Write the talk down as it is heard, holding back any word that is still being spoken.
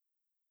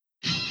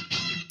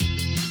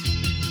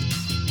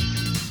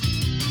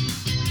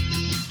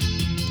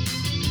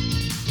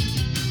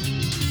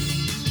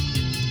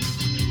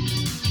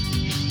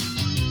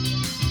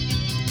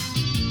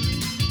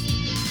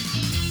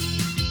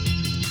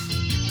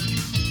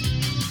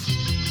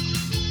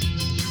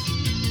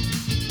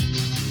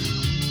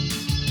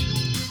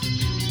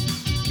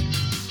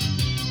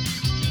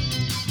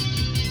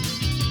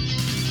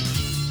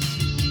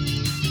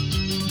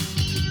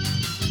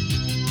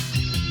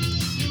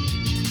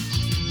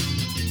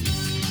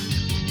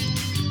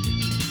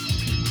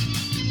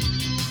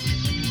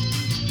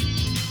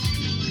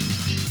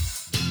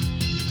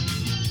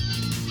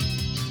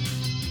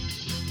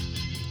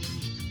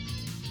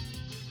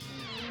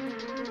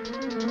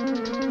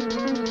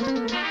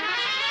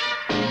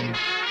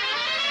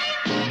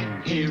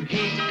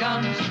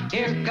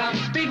Here comes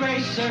Speed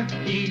Racer,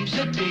 he's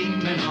a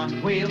demon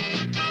on wheels.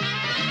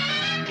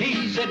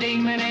 He's a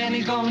demon and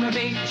he's gonna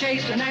be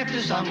chasing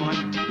after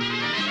someone.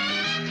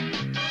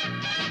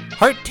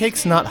 Heart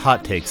Takes, Not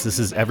Hot Takes. This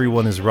is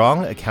Everyone is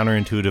Wrong, a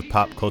counterintuitive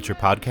pop culture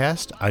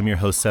podcast. I'm your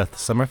host, Seth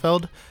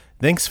Sommerfeld.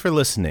 Thanks for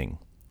listening.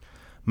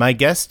 My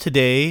guest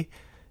today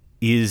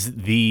is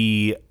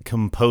the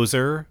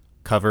composer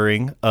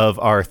covering of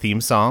our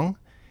theme song.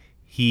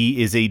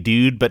 He is a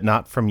dude, but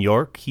not from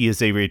York. He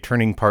is a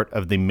returning part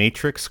of the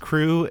Matrix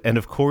crew. And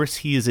of course,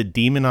 he is a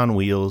demon on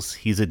wheels.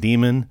 He's a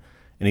demon,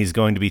 and he's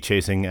going to be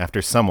chasing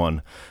after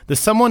someone. The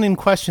someone in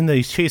question that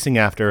he's chasing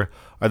after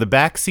are the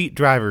backseat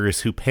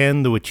drivers who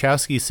penned the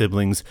Wachowski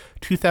siblings'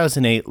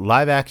 2008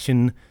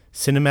 live-action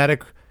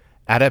cinematic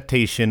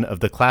adaptation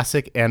of the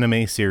classic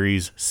anime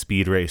series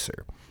Speed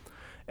Racer.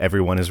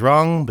 Everyone is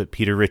wrong, but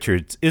Peter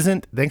Richards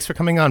isn't. Thanks for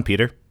coming on,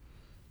 Peter.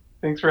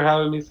 Thanks for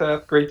having me,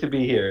 Seth. Great to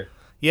be here.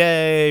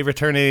 Yay,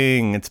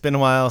 returning. It's been a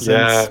while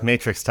since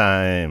Matrix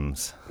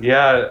times.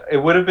 Yeah, it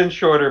would have been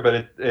shorter, but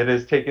it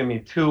has taken me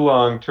too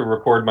long to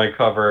record my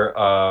cover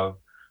of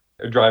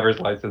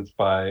Driver's License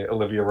by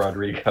Olivia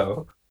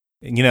Rodrigo.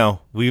 You know,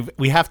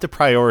 we have to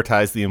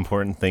prioritize the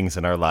important things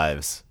in our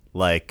lives,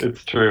 like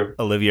it's true.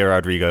 Olivia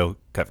Rodrigo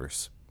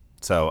covers.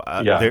 So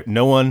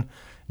no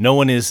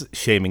one is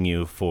shaming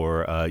you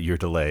for your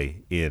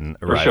delay in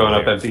arriving. For showing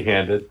up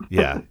empty-handed.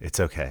 Yeah, it's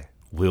okay.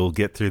 We'll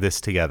get through this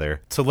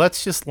together. So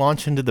let's just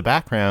launch into the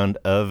background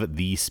of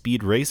the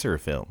Speed Racer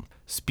film.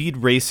 Speed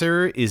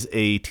Racer is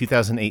a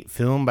 2008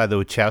 film by the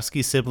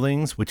Wachowski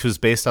siblings, which was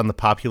based on the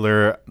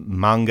popular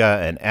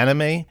manga and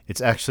anime. It's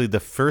actually the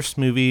first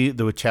movie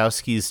the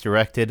Wachowskis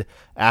directed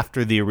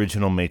after the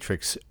original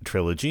Matrix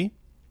trilogy.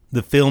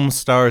 The film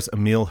stars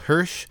Emile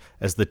Hirsch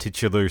as the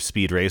titular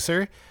Speed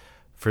Racer.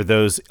 For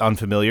those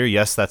unfamiliar,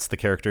 yes, that's the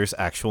character's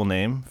actual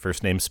name.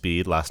 First name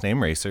Speed, last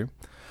name Racer.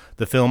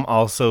 The film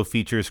also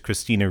features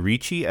Christina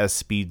Ricci as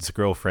Speed's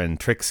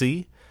girlfriend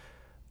Trixie,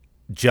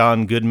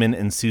 John Goodman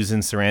and Susan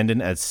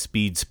Sarandon as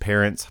Speed's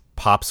parents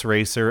Pops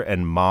Racer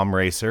and Mom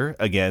Racer.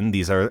 Again,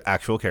 these are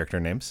actual character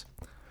names.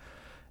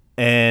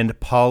 And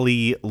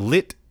Polly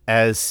Litt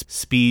as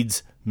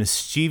Speed's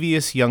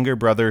mischievous younger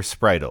brother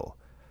Spritle.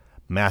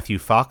 Matthew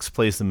Fox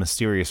plays the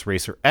mysterious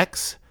Racer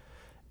X.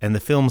 And the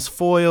film's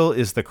foil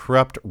is the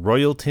corrupt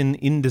Royalton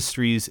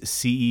Industries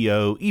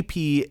CEO,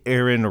 E.P.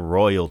 Aaron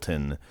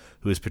Royalton,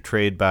 who is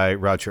portrayed by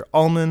Roger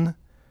Allman.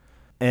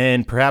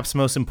 And perhaps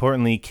most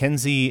importantly,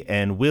 Kenzie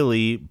and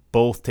Willie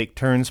both take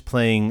turns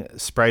playing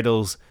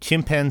Spritle's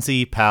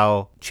chimpanzee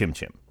pal, Chim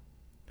Chim.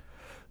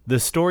 The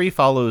story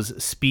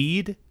follows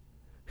Speed,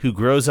 who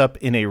grows up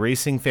in a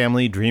racing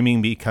family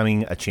dreaming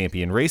becoming a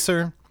champion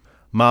racer.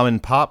 Mom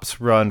and Pops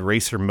run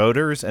Racer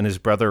Motors, and his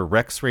brother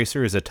Rex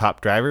Racer is a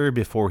top driver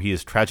before he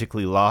is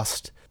tragically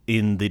lost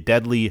in the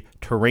deadly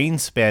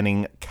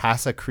terrain-spanning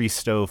Casa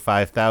Cristo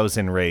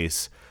 5000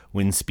 race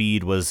when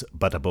Speed was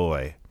but a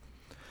boy.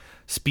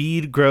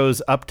 Speed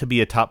grows up to be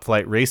a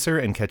top-flight racer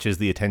and catches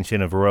the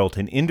attention of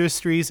Royalton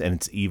Industries and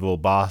its evil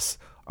boss,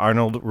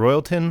 Arnold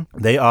Royalton.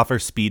 They offer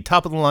Speed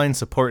top-of-the-line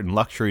support and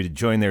luxury to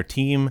join their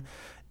team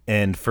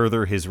and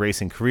further his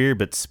racing career,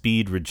 but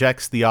Speed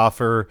rejects the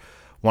offer,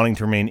 wanting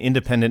to remain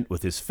independent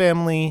with his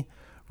family.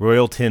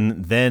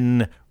 Royalton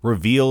then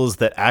reveals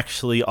that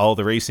actually all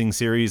the racing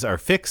series are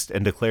fixed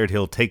and declared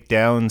he'll take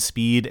down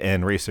Speed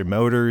and Racer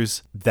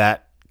Motors.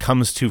 That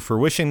comes to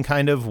fruition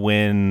kind of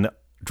when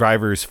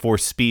drivers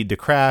force Speed to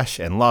crash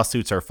and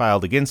lawsuits are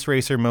filed against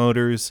Racer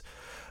Motors.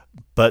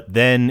 But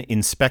then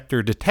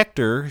Inspector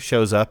Detector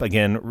shows up,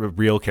 again,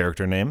 real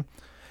character name,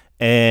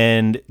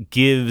 and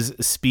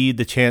gives Speed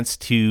the chance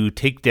to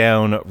take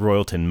down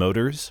Royalton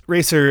Motors.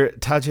 Racer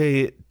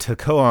Tajay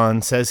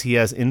Takoan says he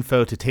has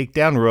info to take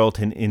down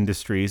Royalton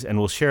Industries and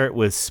will share it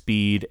with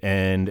Speed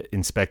and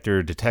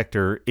Inspector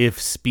Detector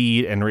if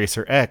Speed and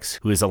Racer X,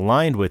 who is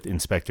aligned with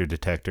Inspector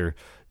Detector,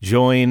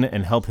 join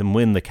and help him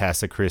win the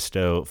Casa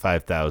Cristo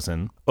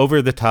 5000.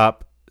 Over the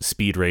top,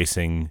 speed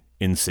racing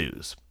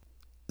ensues.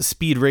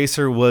 Speed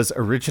Racer was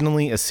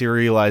originally a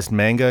serialized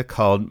manga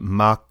called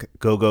Mach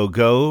Go Go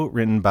Go,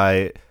 written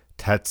by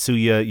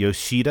Tatsuya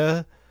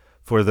Yoshida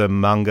for the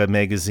manga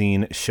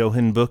magazine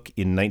Shonen Book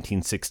in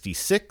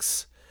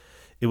 1966.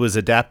 It was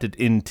adapted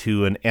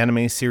into an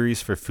anime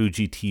series for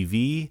Fuji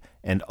TV,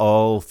 and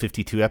all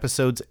 52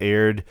 episodes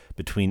aired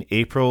between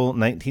April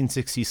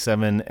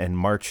 1967 and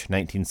March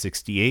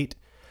 1968.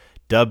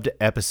 Dubbed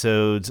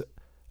episodes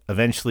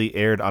eventually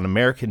aired on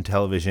American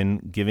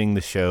television, giving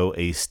the show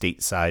a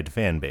stateside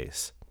fan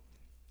base.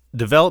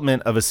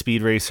 Development of a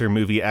Speed Racer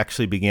movie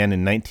actually began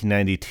in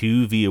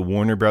 1992 via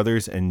Warner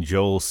Brothers and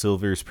Joel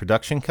Silver's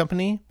production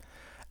company.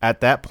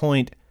 At that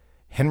point,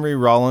 Henry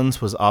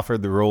Rollins was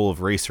offered the role of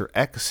Racer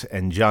X,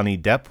 and Johnny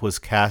Depp was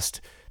cast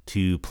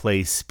to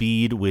play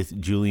Speed with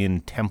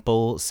Julian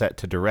Temple set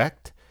to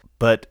direct.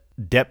 But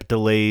Depp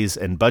delays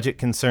and budget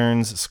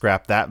concerns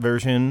scrapped that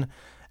version.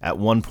 At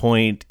one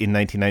point in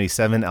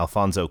 1997,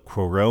 Alfonso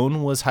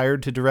Cuarón was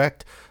hired to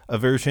direct a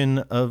version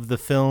of the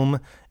film,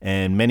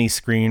 and many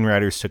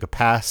screenwriters took a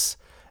pass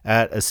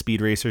at a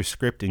Speed Racer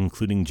script,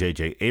 including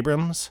J.J.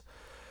 Abrams.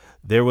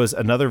 There was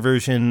another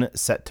version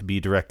set to be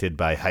directed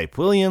by Hype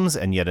Williams,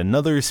 and yet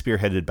another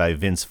spearheaded by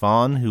Vince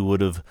Vaughn, who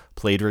would have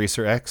played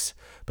Racer X.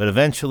 But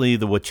eventually,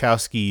 the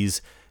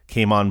Wachowskis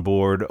came on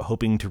board,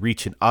 hoping to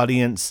reach an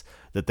audience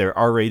that their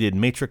R-rated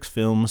Matrix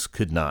films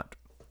could not.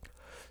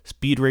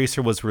 Speed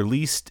Racer was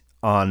released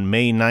on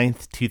May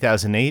 9th,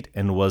 2008,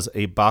 and was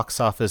a box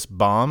office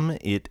bomb.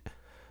 It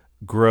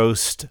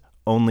grossed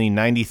only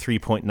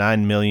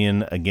 $93.9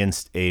 million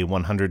against a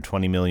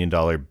 $120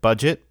 million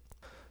budget.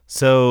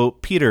 So,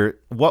 Peter,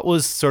 what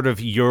was sort of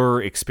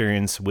your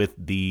experience with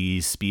the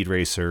Speed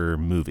Racer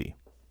movie?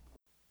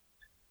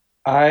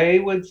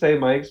 I would say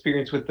my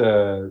experience with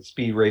the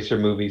Speed Racer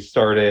movie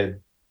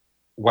started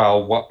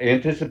while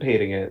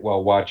anticipating it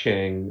while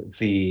watching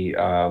the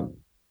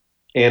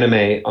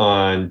anime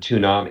on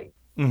Toonami.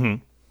 Mm-hmm.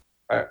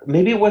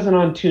 Maybe it wasn't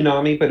on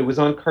Toonami, but it was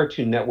on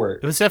Cartoon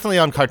Network. It was definitely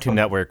on Cartoon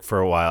Network for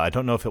a while. I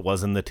don't know if it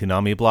was in the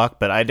Toonami block,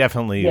 but I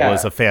definitely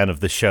was a fan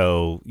of the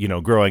show,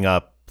 growing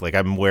up. Like,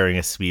 I'm wearing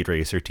a Speed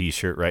Racer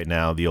t-shirt right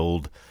now, the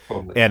old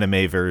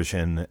anime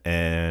version.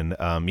 And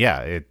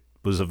it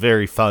was a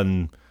very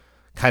fun,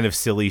 kind of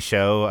silly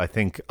show. I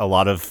think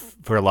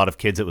for a lot of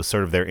kids, it was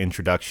sort of their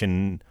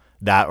introduction.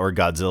 That or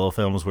Godzilla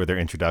films were their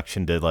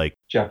introduction to like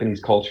Japanese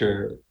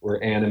culture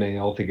or anime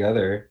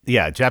altogether.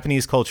 Yeah,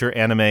 Japanese culture,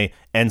 anime,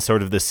 and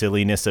sort of the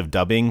silliness of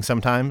dubbing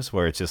sometimes,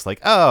 where it's just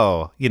like,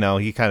 oh, you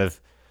kind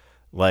of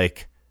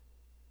like,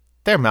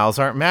 their mouths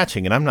aren't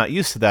matching, and I'm not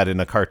used to that in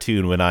a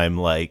cartoon when I'm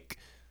like,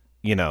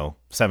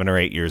 7 or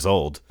 8 years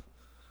old.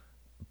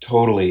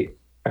 Totally.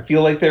 I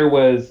feel like there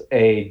was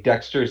a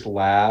Dexter's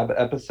Lab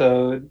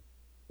episode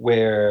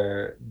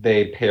where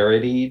they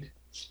parodied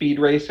Speed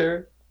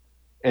Racer,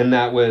 and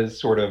that was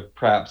sort of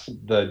perhaps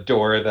the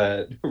door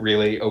that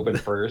really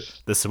opened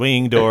first. The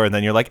swinging door, and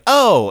then you're like,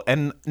 oh,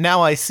 and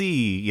now I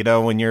see,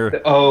 when you're...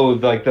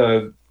 like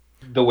the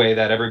way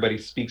that everybody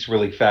speaks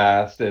really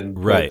fast and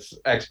puts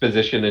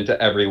exposition into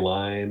every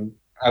line.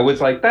 I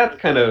was like, that's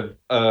kind of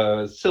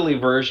a silly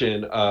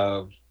version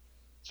of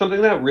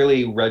something that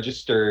really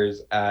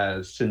registers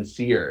as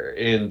sincere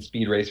in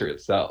Speed Racer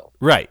itself.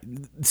 Right.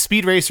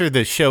 Speed Racer,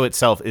 the show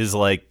itself, is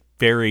like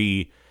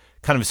very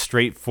kind of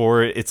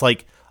straightforward. It's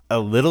like a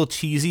little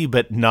cheesy,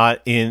 but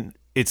not in...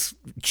 It's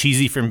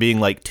cheesy from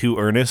being like too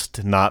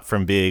earnest, not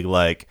from being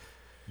like...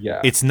 Yeah.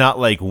 It's not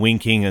like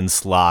winking and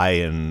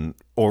sly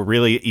or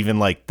really even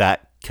like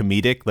that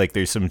comedic. Like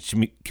there's some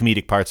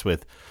comedic parts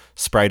with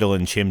Spritle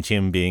and Chim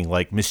Chim being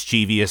like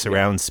mischievous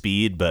around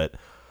Speed, but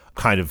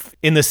kind of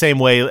in the same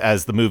way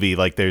as the movie.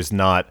 Like there's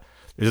not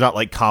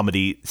like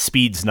comedy.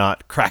 Speed's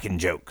not cracking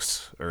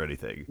jokes or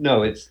anything.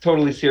 No, it's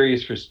totally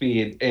serious for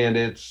Speed, and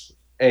it's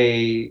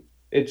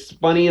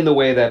funny in the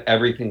way that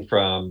everything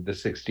from the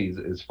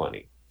 60s is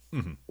funny,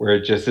 where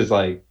it just is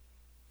like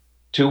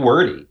too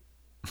wordy.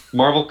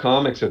 Marvel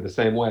Comics are the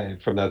same way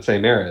from that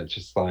same era. It's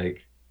just like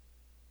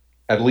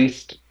at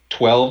least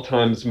 12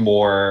 times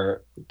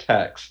more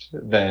text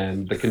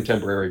than the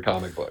contemporary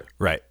comic book.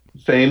 Right.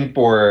 Same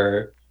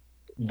for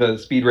the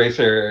Speed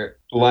Racer.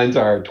 Lines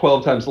are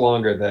 12 times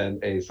longer than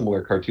a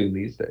similar cartoon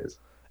these days.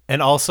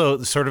 And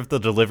also sort of the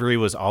delivery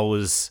was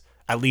always,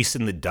 at least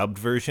in the dubbed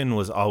version,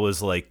 was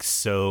always like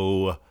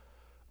so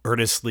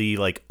earnestly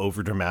like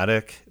over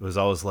dramatic. It was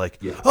always like,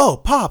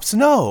 oh, Pops,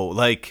 no,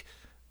 like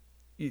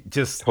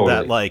just totally.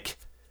 That like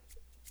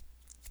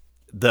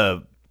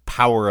the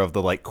power of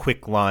the like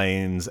quick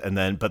lines,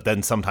 but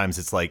then sometimes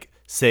it's like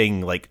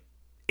saying like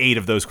 8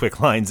 of those quick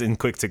lines in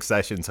quick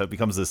succession, so it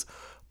becomes this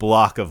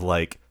block of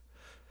like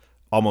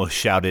almost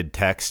shouted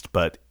text,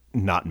 but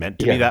not meant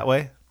to be that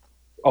way.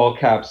 All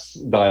caps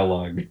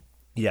dialogue.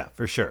 Yeah,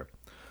 for sure.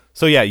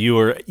 So yeah,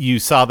 you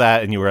saw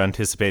that and you were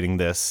anticipating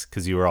this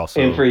because you were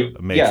also a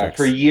Matrix. Yeah,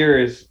 for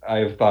years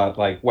I've thought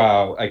like,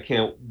 wow,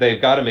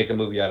 they've got to make a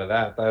movie out of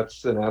that.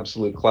 That's an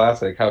absolute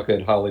classic. How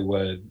could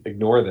Hollywood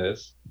ignore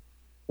this?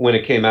 When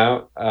it came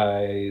out,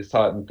 I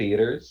saw it in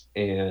theaters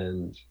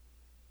and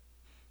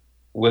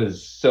I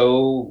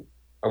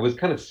was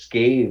kind of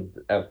scathed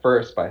at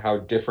first by how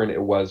different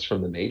it was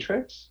from The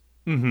Matrix.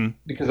 Mm-hmm.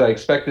 Because I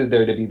expected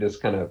there to be this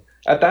kind of,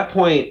 at that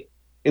point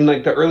in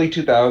like the early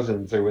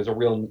 2000s, there was a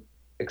real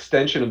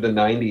extension of the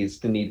 90s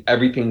to need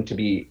everything to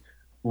be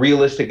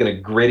realistic in a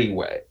gritty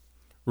way.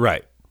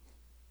 Right.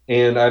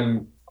 And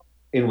I'm,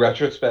 in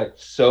retrospect,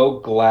 so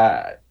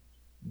glad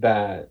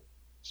that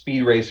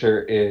Speed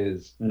Racer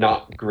is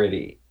not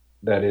gritty,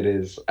 that it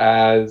is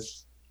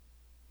as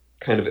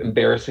kind of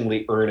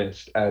embarrassingly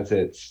earnest as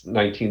its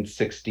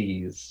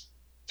 1960s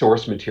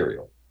source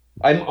material.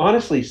 I'm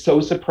honestly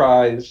so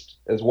surprised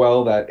as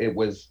well that it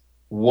was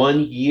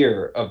 1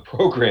 year of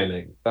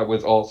programming that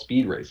was all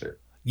Speed Racer.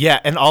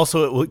 Yeah, and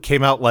also it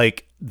came out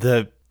like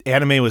the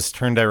anime was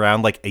turned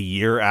around like a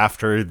year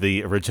after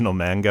the original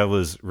manga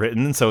was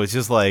written. So it's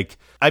just like,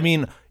 I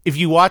mean, if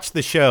you watch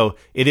the show,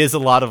 it is a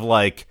lot of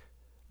like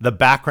the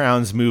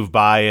backgrounds move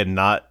by and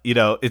not,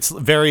 it's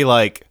very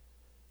like,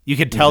 you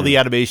can tell the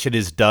animation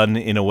is done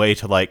in a way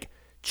to like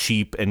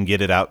cheap and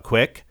get it out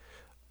quick.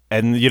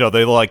 and they'll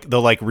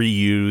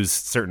reuse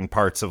certain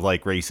parts of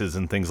like races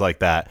and things like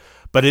that.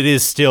 But it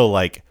is still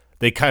like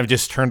they kind of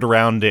just turned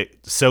around it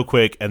so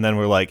quick, and then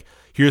we're like,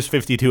 here's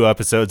 52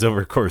 episodes over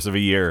the course of a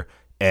year,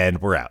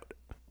 and we're out.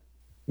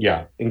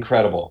 Yeah,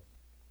 incredible.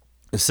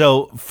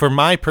 So for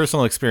my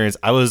personal experience,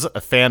 I was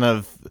a fan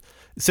of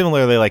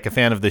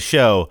the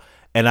show,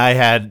 and I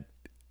had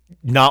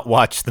not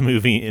watched the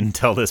movie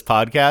until this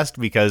podcast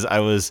because I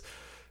was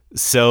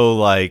so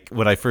like,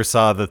 when I first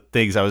saw the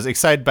things, I was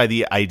excited by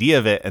the idea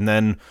of it. And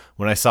then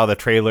when I saw the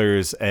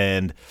trailers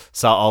and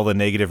saw all the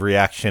negative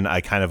reaction, I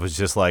kind of was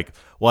just like,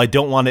 well, I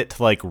don't want it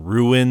to like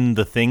ruin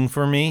the thing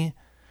for me,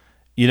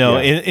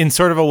 in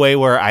sort of a way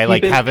where I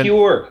like haven't,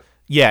 pure.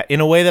 Yeah, in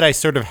a way that I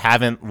sort of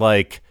haven't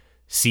like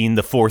seen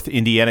the fourth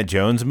Indiana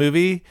Jones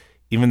movie,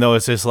 even though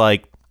it's just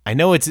like, I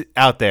know it's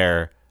out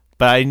there,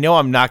 but I know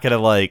I'm not going to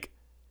like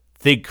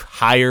think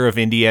higher of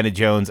Indiana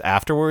Jones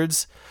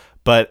afterwards.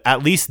 But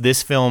at least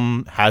this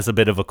film has a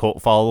bit of a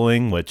cult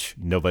following, which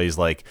nobody's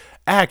like,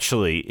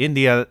 actually,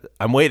 Indiana,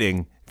 I'm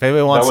waiting. If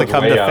anybody wants to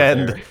come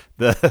defend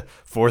the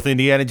fourth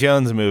Indiana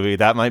Jones movie,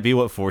 that might be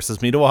what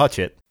forces me to watch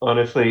it.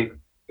 Honestly,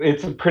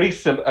 it's a pretty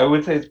I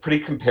would say it's pretty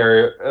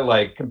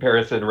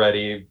comparison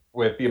ready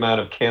with the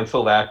amount of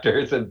canceled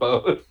actors in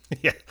both.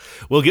 Yeah,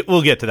 we'll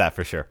get to that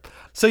for sure.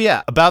 So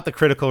yeah, about the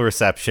critical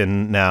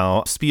reception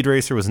now, Speed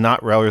Racer was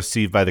not well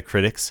received by the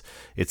critics.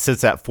 It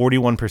sits at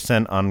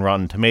 41% on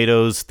Rotten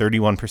Tomatoes,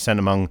 31%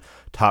 among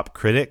top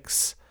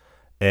critics.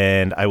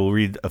 And I will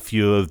read a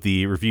few of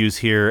the reviews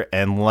here.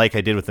 And like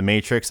I did with The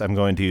Matrix, I'm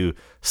going to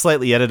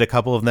slightly edit a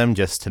couple of them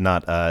just to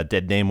not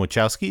dead name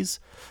Wachowskis.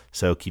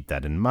 So keep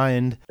that in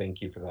mind.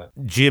 Thank you for that.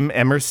 Jim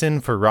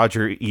Emerson for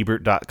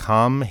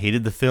RogerEbert.com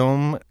hated the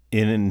film.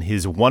 In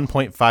his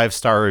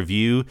 1.5-star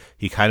review,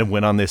 he kind of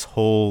went on this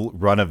whole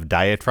run of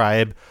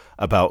diatribe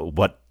about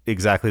what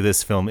exactly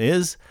this film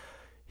is.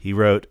 He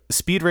wrote,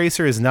 Speed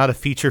Racer is not a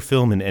feature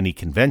film in any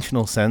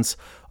conventional sense,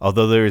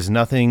 although there is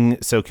nothing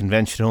so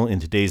conventional in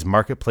today's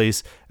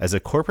marketplace as a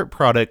corporate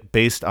product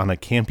based on a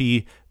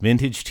campy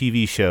vintage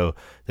TV show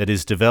that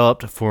is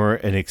developed for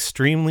an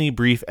extremely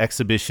brief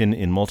exhibition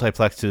in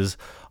multiplexes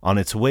on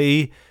its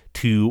way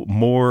to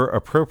more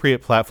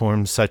appropriate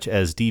platforms such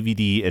as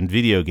DVD and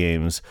video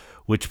games,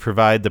 which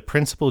provide the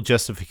principal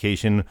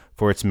justification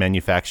for its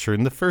manufacture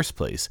in the first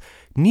place.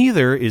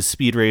 Neither is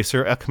Speed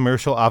Racer a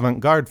commercial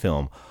avant-garde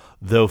film,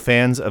 though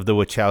fans of the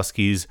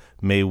Wachowskis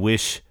may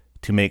wish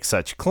to make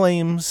such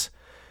claims,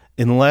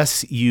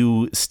 unless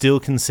you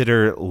still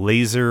consider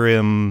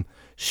Laserim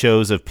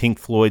shows of Pink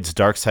Floyd's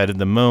Dark Side of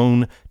the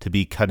Moon to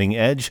be cutting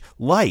edge.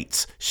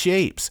 Lights,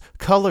 shapes,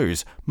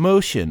 colors,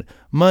 motion,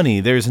 money.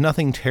 There's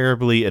nothing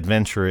terribly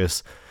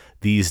adventurous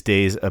these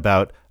days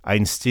about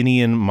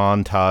Einsteinian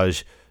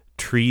montage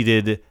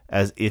treated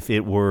as if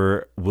it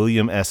were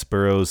William S.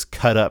 Burroughs'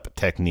 cut-up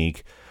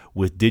technique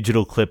with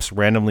digital clips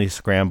randomly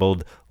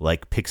scrambled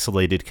like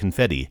pixelated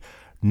confetti.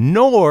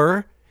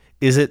 Nor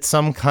is it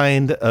some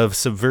kind of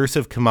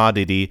subversive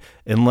commodity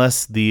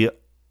unless the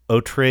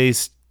outre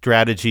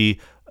strategy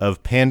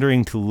of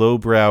pandering to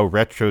lowbrow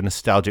retro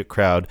nostalgic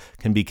crowd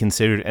can be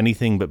considered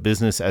anything but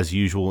business as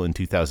usual in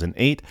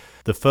 2008.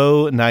 The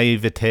faux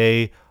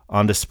naivete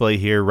on display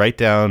here, right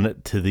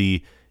down to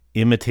the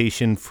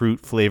imitation fruit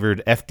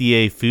flavored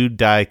FDA food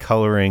dye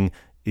coloring,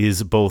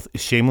 is both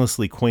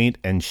shamelessly quaint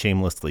and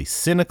shamelessly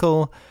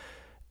cynical.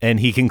 And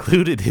he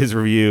concluded his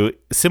review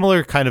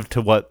similar kind of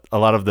to what a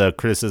lot of the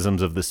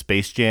criticisms of the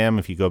Space Jam,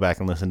 if you go back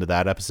and listen to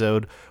that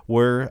episode,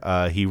 were.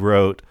 He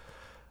wrote,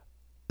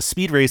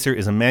 Speed Racer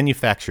is a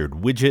manufactured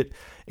widget,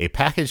 a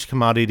packaged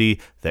commodity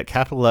that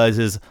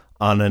capitalizes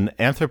on an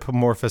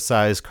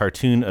anthropomorphized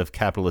cartoon of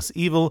capitalist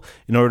evil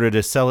in order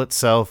to sell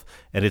itself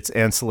and its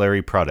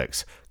ancillary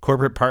products.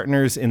 Corporate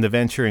partners in the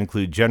venture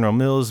include General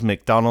Mills,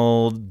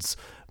 McDonald's,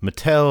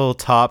 Mattel,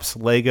 Topps,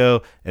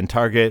 Lego, and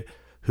Target,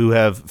 who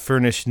have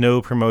furnished no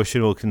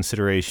promotional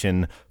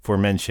consideration for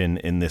mention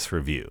in this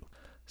review.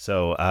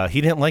 So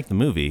he didn't like the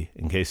movie,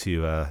 in case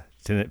you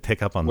didn't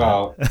pick up on that.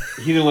 Wow,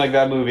 he didn't like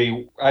that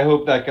movie. I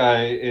hope that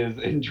guy is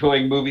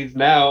enjoying movies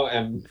now,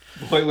 and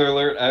spoiler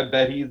alert, I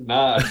bet he's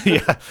not.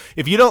 Yeah,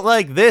 if you don't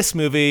like this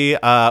movie,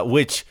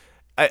 which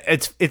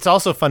it's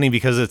also funny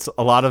because it's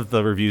a lot of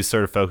the reviews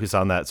sort of focus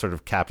on that sort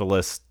of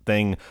capitalist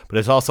thing, but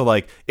it's also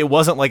like, it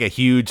wasn't like a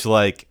huge,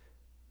 like,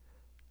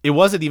 it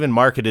wasn't even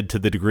marketed to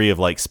the degree of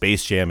like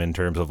Space Jam in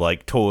terms of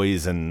like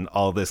toys and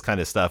all this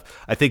kind of stuff.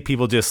 I think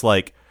people just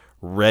like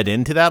read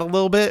into that a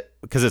little bit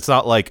because it's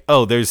not like,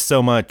 oh, there's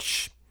so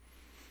much,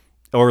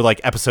 or like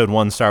Episode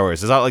 1 Star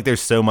Wars. It's not like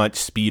there's so much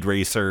Speed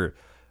Racer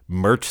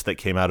merch that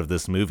came out of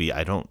this movie.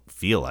 I don't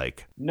feel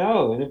like.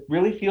 No, and it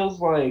really feels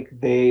like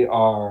they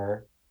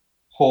are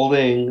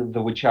holding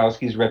the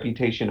Wachowskis'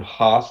 reputation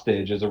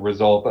hostage as a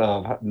result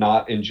of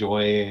not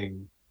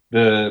enjoying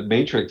the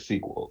Matrix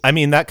sequels. I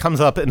mean, that comes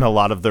up in a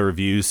lot of the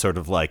reviews, sort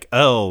of like,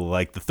 oh,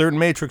 like the third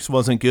Matrix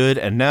wasn't good,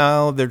 and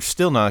now they're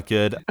still not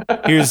good.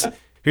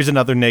 Here's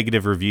another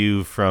negative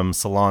review from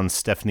Salon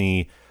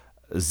Stephanie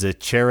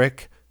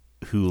Zacharik,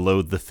 who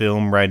loathed the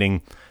film,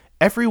 writing,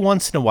 Every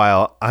once in a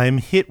while, I'm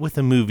hit with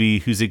a movie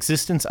whose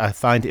existence I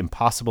find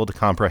impossible to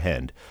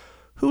comprehend.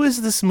 Who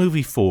is this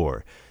movie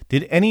for?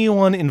 Did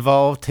anyone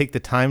involved take the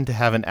time to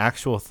have an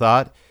actual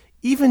thought,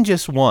 even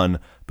just one,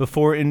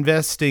 before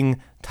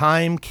investing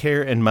time,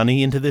 care, and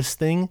money into this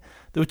thing?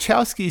 The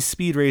Wachowskis'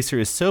 Speed Racer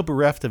is so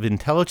bereft of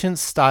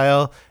intelligence,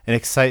 style, and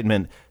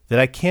excitement that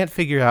I can't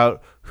figure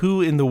out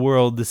who in the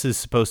world this is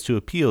supposed to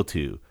appeal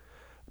to.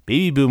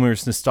 Baby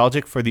boomers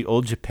nostalgic for the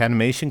old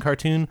Japanimation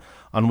cartoon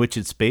on which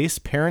it's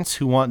based, parents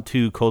who want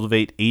to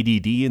cultivate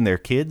ADD in their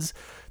kids.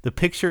 The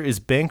picture is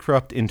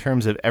bankrupt in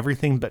terms of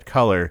everything but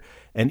color,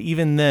 and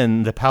even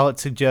then, the palette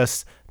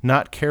suggests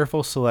not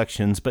careful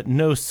selections, but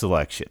no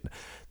selection.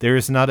 There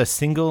is not a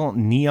single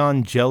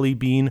neon jelly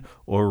bean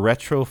or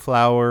retro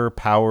flower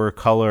power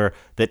color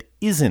that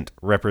isn't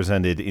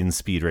represented in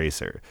Speed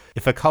Racer.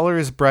 If a color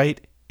is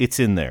bright, it's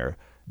in there.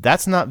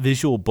 That's not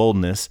visual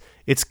boldness,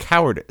 it's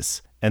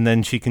cowardice. And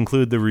then she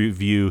concluded the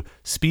review,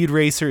 Speed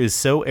Racer is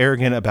so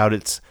arrogant about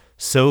its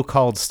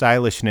so-called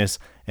stylishness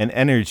and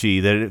energy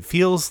that it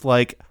feels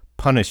like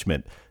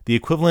punishment, the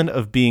equivalent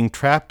of being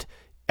trapped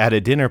at a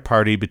dinner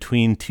party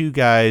between two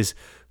guys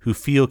who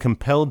feel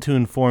compelled to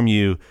inform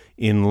you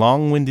in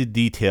long-winded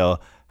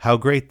detail how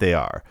great they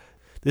are.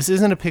 This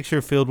isn't a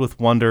picture filled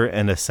with wonder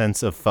and a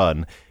sense of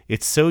fun.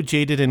 It's so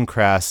jaded and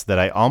crass that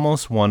I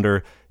almost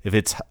wonder if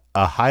it's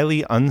a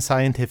highly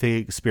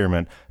unscientific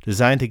experiment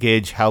designed to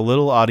gauge how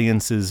little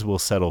audiences will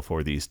settle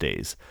for these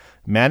days.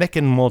 Manic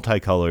and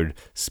multicolored,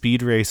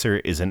 Speed Racer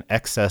is an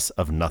excess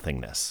of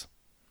nothingness.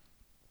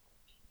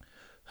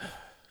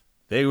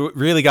 They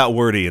really got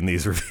wordy in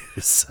these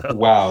reviews. So.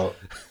 Wow.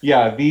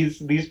 Yeah, these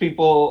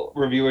people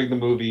reviewing the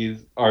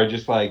movies are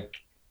just like,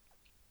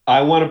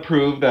 I want to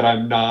prove that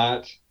I'm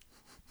not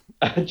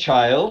a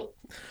child.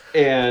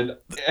 And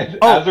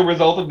as a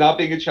result of not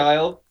being a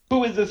child,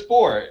 who is this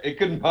for? It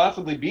couldn't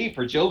possibly be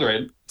for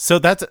children. So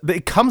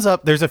it comes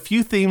up. There's a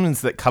few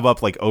themes that come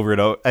up like over and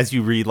over as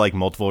you read like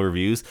multiple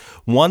reviews.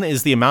 One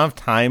is the amount of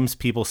times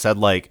people said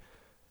like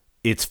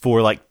it's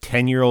for like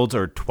 10-year-olds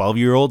or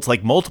 12-year-olds.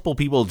 Like multiple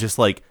people just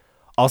like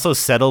also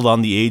settled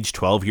on the age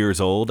 12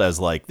 years old as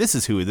like, this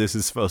is who this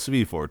is supposed to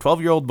be for,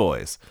 12-year-old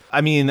boys.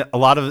 I mean, a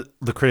lot of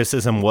the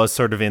criticism was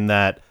sort of in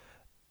that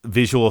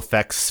visual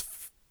effects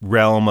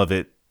realm of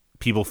it,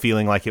 people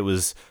feeling like it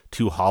was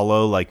too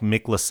hollow. Like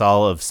Mick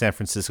LaSalle of San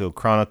Francisco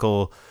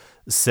Chronicle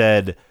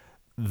said,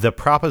 the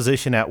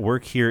proposition at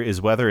work here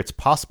is whether it's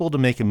possible to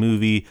make a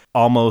movie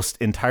almost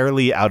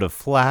entirely out of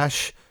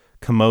flash,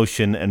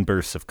 commotion, and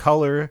bursts of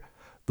color.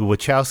 The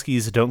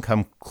Wachowskis don't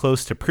come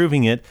close to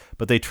proving it,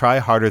 but they try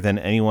harder than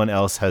anyone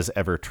else has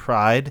ever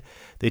tried.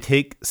 They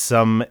take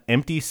some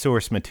empty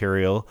source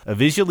material, a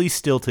visually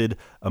stilted,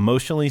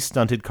 emotionally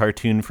stunted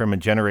cartoon from a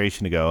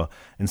generation ago,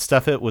 and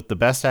stuff it with the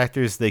best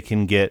actors they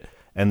can get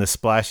and the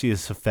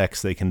splashiest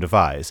effects they can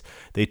devise.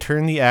 They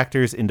turn the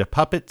actors into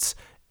puppets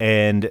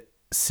and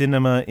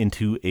cinema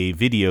into a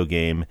video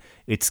game.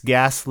 It's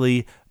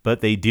ghastly,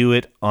 but they do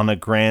it on a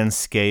grand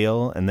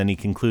scale. And then he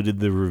concluded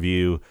the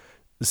review,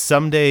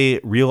 someday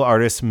real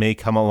artists may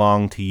come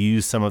along to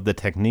use some of the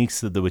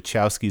techniques that the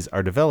Wachowskis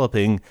are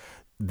developing,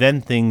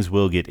 then things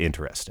will get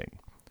interesting.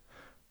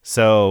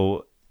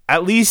 So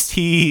at least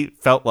he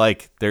felt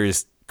like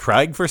there's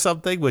trying for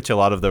something, which a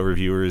lot of the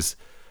reviewers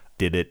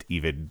didn't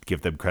even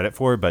give them credit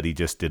for, but he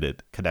just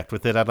didn't connect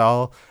with it at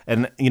all.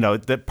 And, you know,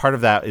 that part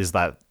of that is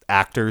that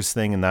actors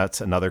thing, and that's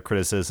another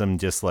criticism,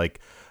 just like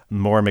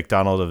Maura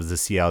McDonald of the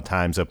Seattle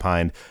Times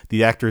opined,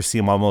 the actors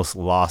seem almost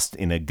lost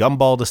in a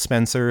gumball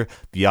dispenser.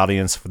 The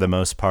audience, for the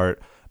most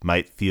part,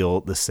 might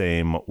feel the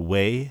same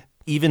way.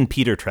 Even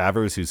Peter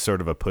Travers, who's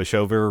sort of a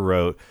pushover,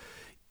 wrote,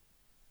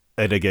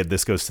 and again,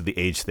 this goes to the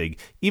age thing,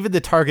 even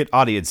the target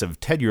audience of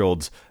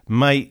 10-year-olds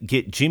might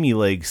get Jimmy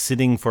legs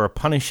sitting for a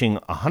punishing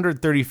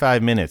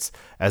 135 minutes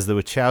as the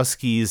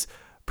Wachowskis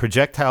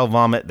projectile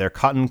vomit their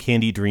cotton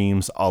candy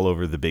dreams all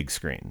over the big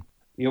screen.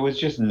 It was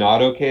just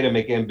not okay to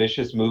make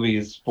ambitious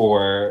movies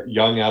for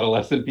young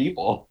adolescent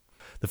people.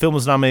 The film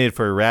was nominated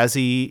for a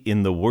Razzie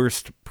in the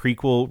Worst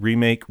Prequel,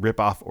 Remake,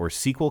 Ripoff, or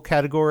Sequel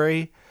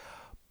category.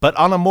 But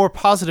on a more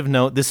positive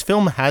note, this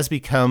film has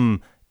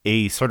become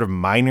a sort of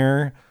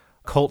minor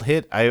cult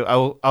hit.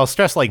 I'll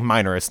stress like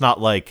minor. It's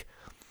not like,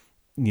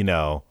 you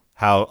know,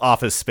 how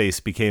Office Space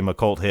became a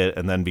cult hit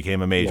and then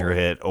became a major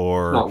hit,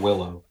 or it's not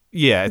Willow.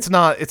 Yeah, it's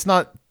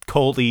not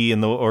culty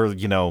in the, or,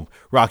 you know,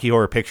 Rocky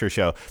Horror Picture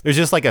Show. There's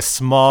just like a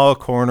small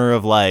corner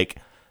of like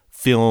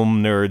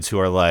film nerds who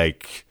are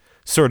like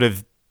sort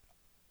of,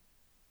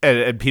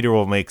 and Peter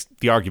will make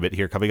the argument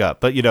here coming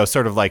up, but, you know,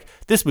 sort of like,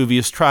 this movie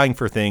is trying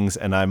for things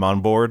and I'm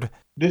on board.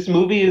 This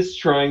movie is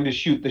trying to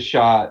shoot the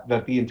shot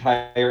that the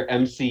entire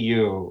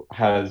MCU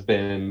has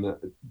been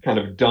kind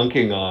of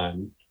dunking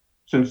on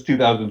since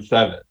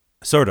 2007.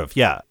 Sort of,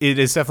 yeah. It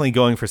is definitely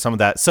going for some of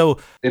that. So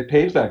it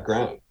paves that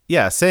ground.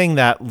 Yeah, saying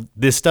that,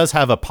 this does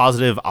have a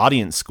positive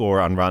audience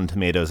score on Rotten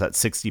Tomatoes at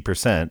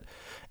 60%,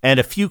 and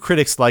a few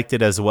critics liked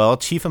it as well.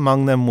 Chief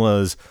among them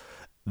was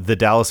the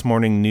Dallas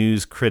Morning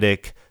News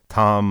critic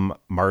Tom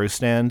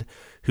Marustand,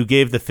 who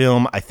gave the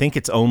film, I think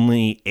it's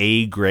only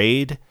A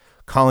grade,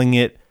 calling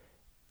it,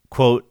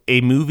 quote,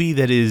 a movie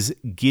that is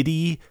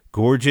giddy,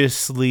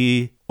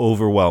 gorgeously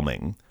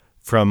overwhelming.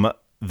 From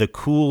the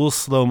cool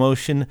slow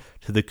motion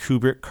to the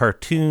Kubrick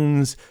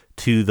cartoons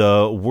to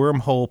the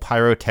wormhole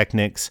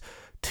pyrotechnics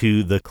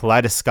to the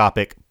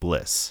kaleidoscopic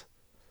bliss.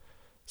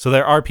 So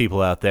there are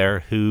people out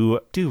there who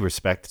do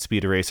respect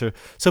Speed Racer.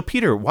 So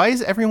Peter, why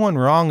is everyone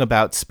wrong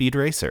about Speed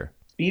Racer?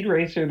 Speed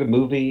Racer, the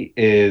movie,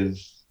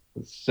 is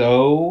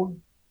so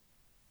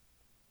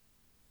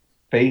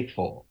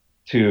faithful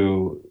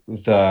to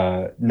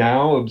the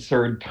now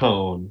absurd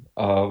tone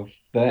of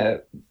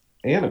the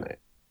anime.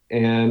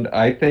 And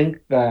I think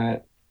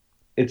that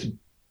it's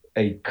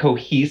a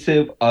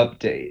cohesive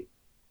update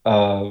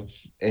of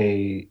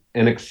an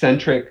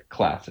eccentric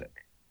classic.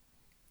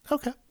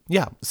 Okay.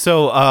 Yeah.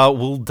 So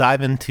we'll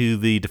dive into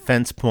the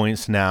defense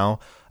points now.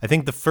 I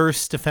think the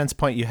first defense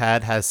point you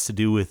had has to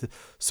do with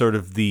sort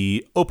of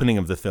the opening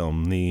of the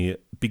film, the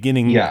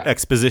beginning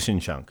exposition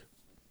chunk.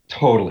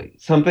 Totally.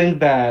 Something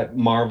that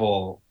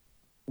Marvel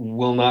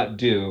will not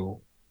do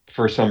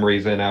for some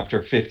reason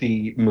after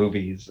 50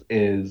 movies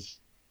is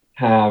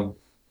have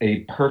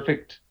a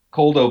perfect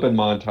cold open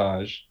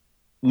montage.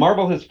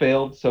 Marvel has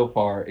failed so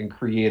far in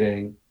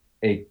creating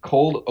a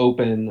cold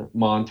open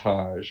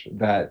montage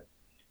that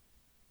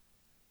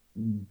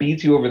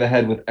beats you over the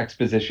head with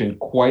exposition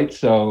quite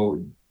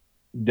so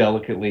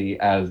delicately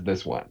as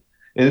this one.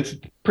 And it's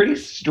pretty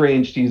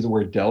strange to use the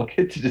word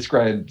delicate to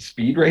describe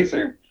Speed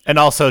Racer. And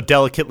also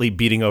delicately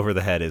beating over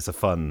the head is a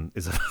fun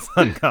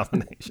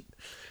combination.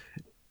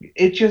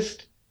 It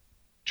just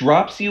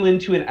drops you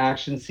into an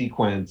action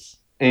sequence,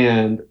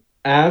 and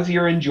as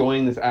you're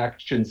enjoying this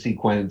action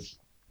sequence,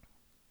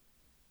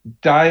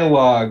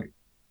 dialogue,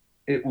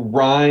 it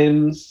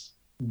rhymes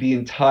the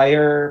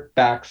entire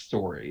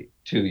backstory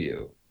to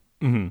you.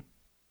 Mm-hmm.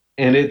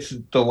 And it's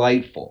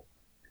delightful.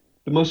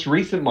 The most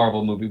recent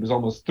Marvel movie was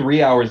almost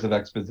 3 hours of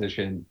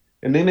exposition,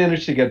 and they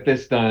managed to get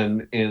this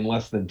done in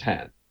less than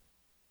 10.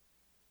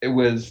 It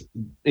was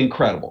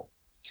incredible.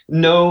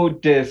 No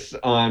diss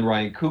on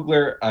Ryan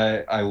Coogler.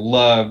 I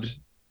loved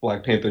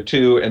Black Panther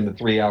 2 and the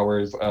 3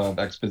 hours of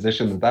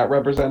exposition that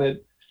represented.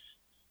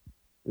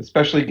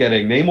 Especially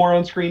getting Namor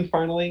on screen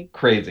finally,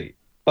 crazy.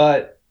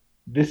 But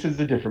this is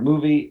a different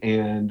movie,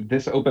 and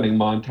this opening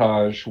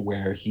montage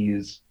where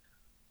he's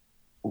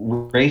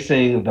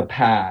racing the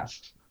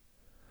past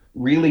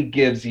really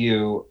gives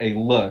you a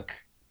look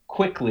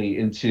quickly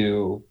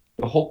into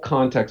the whole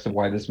context of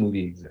why this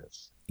movie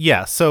exists.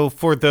 Yeah, so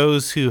for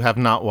those who have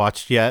not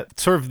watched yet,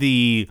 sort of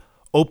the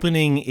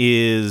opening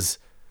is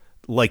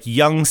like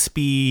young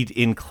Speed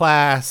in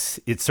class.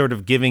 It's sort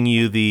of giving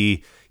you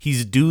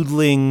he's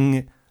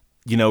doodling,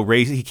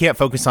 race. He can't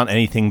focus on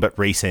anything but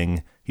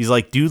racing. He's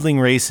like doodling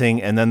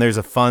racing, and then there's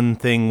a fun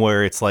thing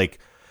where it's like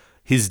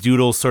his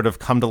doodles sort of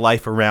come to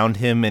life around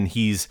him, and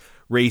he's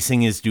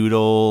racing his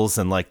doodles,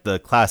 and like the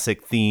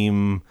classic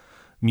theme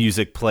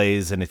music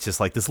plays, and it's just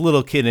like this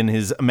little kid in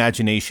his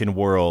imagination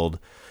world.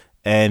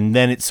 And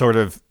then it sort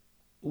of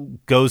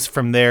goes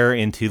from there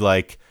into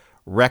like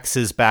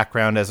Rex's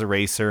background as a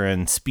racer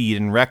and Speed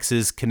and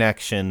Rex's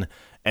connection,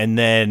 and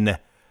then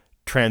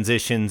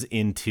transitions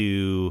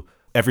into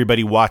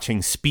everybody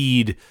watching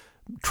Speed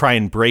try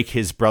and break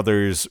his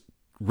brother's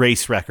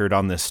race record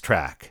on this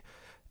track.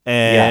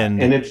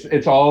 And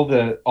it's all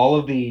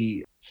of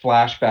the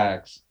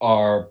flashbacks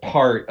are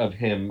part of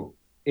him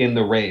in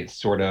the race,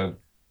 sort of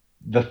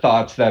the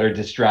thoughts that are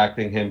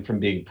distracting him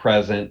from being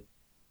present,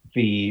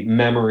 the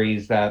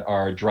memories that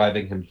are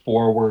driving him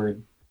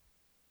forward.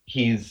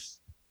 These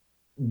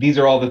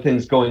are all the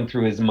things going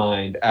through his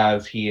mind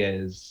as he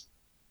is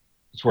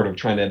sort of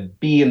trying to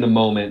be in the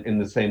moment in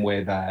the same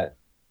way that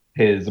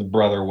his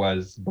brother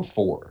was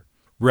before.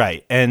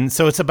 Right. And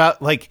so it's about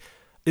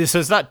so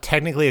it's not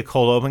technically a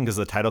cold open because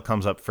the title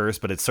comes up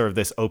first, but it's sort of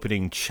this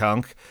opening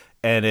chunk,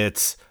 and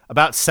it's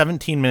about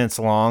 17 minutes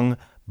long,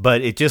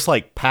 but it just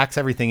like packs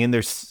everything in.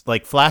 There's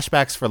like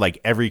flashbacks for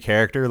like every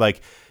character.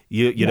 Like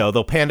you know,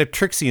 they'll pan to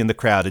Trixie in the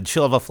crowd and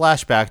she'll have a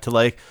flashback to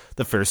like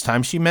the first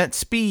time she met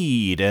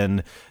Speed,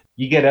 and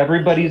you get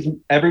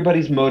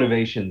everybody's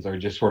motivations are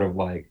just sort of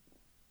like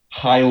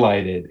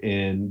highlighted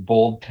in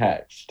bold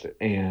text,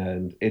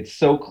 and it's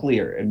so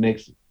clear. It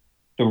makes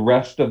the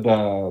rest of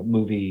the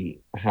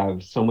movie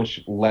have so much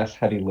less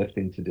heavy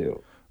lifting to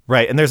do.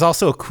 Right. And there's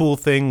also a cool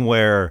thing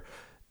where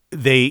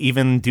they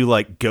even do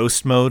like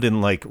ghost mode in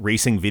like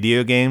racing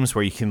video games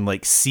where you can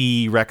like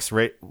see Rex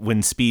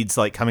when Speed's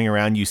like coming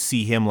around, you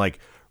see him like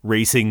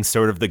racing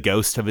sort of the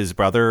ghost of his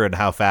brother and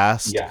how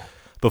fast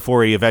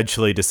before he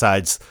eventually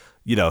decides,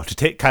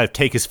 to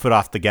take his foot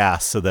off the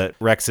gas so that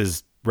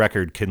Rex's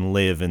record can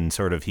live and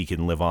sort of he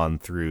can live on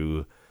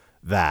through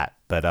that.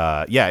 But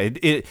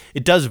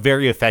it does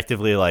very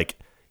effectively, like,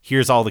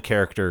 here's all the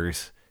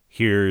characters,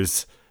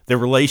 here's the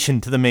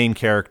relation to the main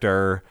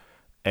character,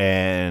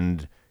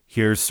 and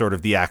here's sort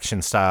of the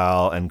action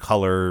style and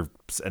colors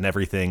and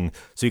everything.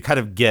 So you kind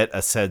of get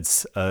a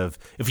sense of,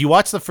 if you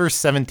watch the first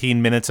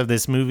 17 minutes of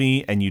this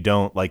movie and you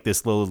don't like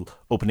this little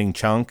opening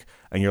chunk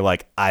and you're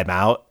like, I'm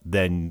out,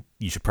 then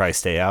you should probably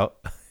stay out.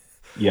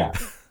 Yeah.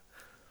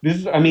 This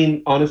is, I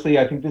mean, honestly,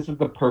 I think this is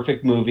the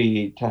perfect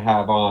movie to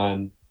have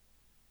on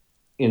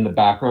in the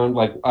background.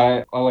 Like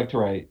I like to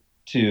write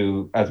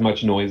to as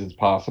much noise as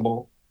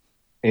possible.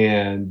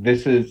 And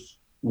this is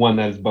one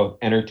that is both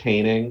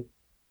entertaining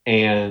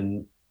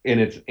and in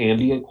its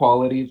ambient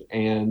qualities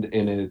and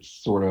in its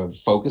sort of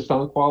focused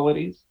on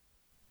qualities.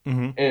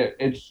 Hmm.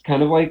 It's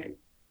kind of like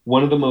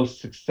one of the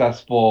most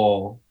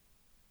successful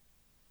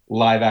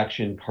live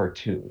action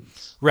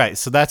cartoons. Right.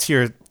 So that's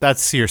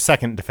your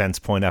second defense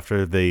point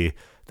after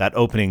that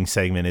opening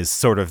segment is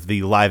sort of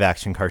the live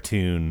action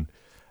cartoon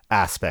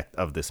aspect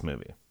of this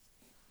movie.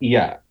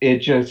 Yeah, it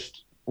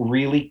just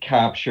really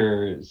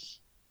captures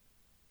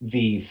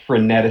the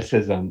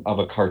freneticism of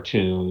a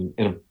cartoon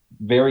in a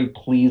very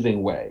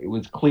pleasing way. It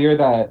was clear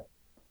that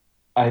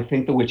I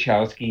think the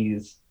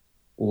Wachowskis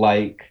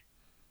like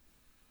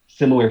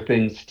similar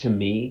things to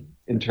me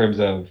in terms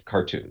of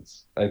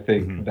cartoons. I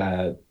think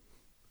that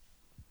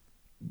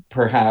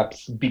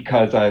perhaps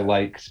because I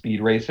like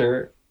Speed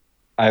Racer,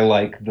 I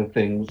like the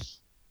things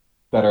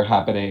that are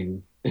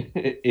happening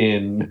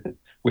in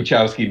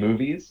Wachowski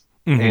movies,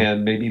 Mm-hmm.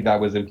 and maybe that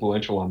was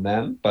influential on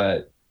them.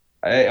 But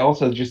I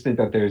also just think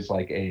that there's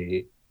like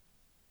a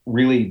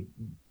really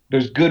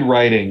there's good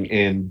writing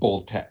in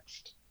bold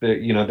text.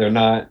 They're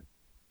not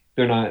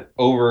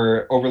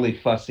overly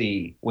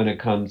fussy when it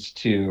comes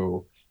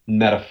to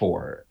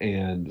metaphor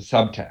and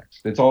subtext.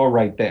 It's all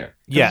right there.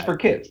 Yeah. It's for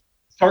kids.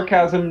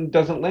 Sarcasm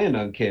doesn't land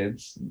on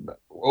kids.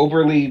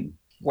 Overly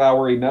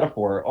flowery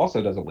metaphor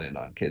also doesn't land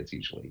on kids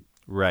usually.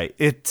 Right.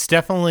 It's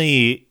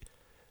definitely,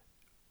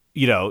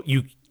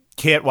 you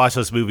can't watch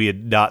this movie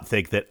and not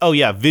think that, oh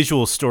yeah,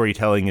 visual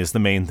storytelling is the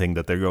main thing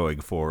that they're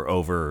going for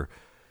over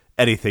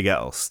anything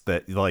else.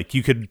 That like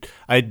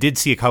I did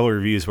see a couple of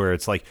reviews where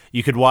it's like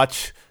you could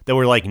watch that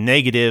were like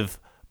negative,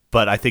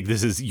 but I think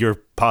this is your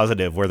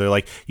positive where they're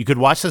like, you could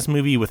watch this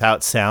movie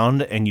without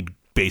sound and you'd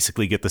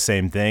basically get the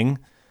same thing.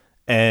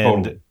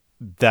 And Totally.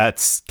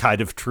 that's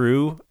kind of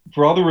true.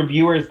 For all the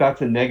reviewers,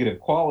 that's a negative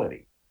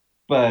quality.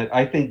 But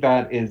I think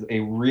that is a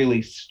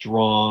really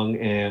strong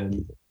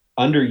and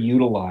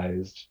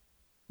underutilized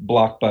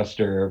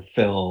blockbuster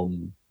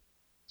film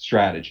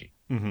strategy.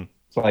 Mm-hmm.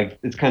 It's like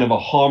it's kind of a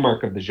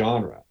hallmark of the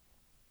genre.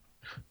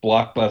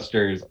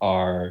 Blockbusters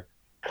are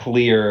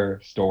clear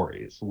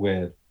stories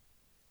with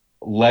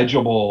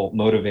legible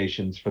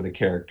motivations for the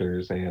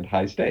characters and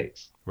high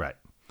stakes. Right.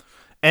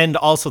 And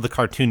also the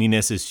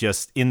cartooniness is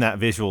just in that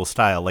visual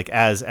style. Like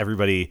as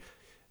everybody,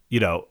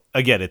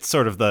 again, it's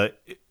sort of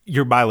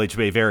your mileage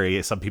may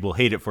vary. Some people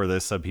hate it for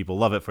this. Some people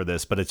love it for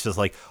this. But it's just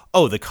like,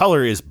 oh, the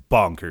color is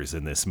bonkers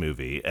in this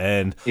movie.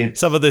 And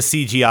some of the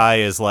CGI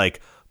is like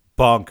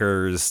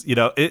bonkers.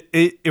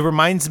 It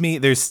reminds me,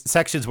 there's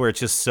sections where it's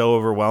just so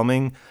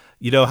overwhelming.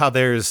 You know how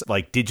there's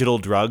like digital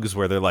drugs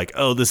where they're like,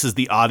 oh, this is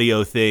the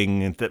audio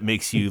thing that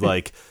makes you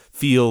like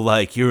feel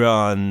like you're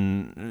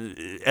on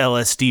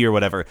LSD or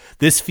whatever.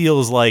 This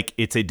feels like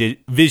it's a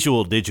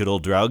visual digital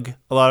drug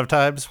a lot of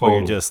times where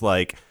you're just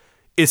like,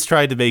 it's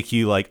trying to make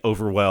you like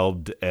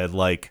overwhelmed and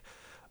like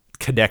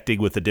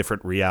connecting with a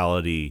different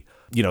reality.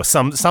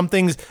 Some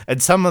things,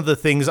 and some of the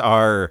things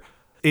are,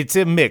 it's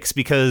a mix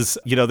because,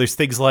 there's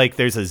things like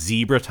there's a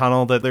zebra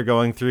tunnel that they're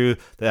going through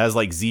that has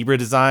like zebra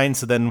design.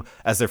 So then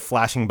as they're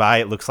flashing by,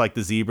 it looks like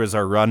the zebras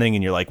are running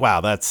and you're like, wow,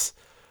 that's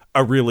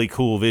a really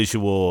cool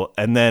visual.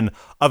 And then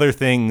other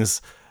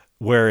things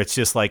where it's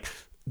just like,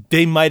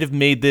 they might have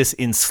made this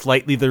in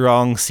slightly the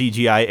wrong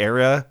CGI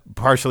era,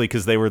 partially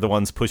because they were the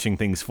ones pushing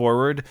things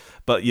forward.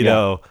 But,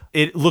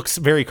 it looks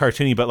very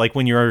cartoony. But like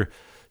when you're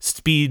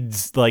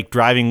Speed's like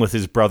driving with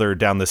his brother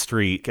down the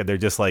street and they're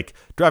just like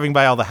driving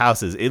by all the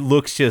houses, it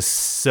looks just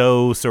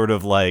so sort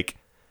of like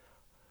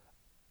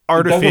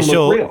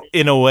artificial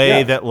in a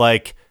way that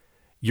like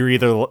you're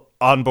either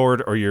on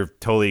board or you're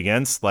totally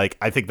against. Like,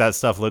 I think that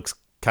stuff looks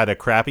kind of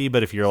crappy,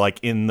 but if you're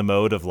like in the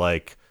mode of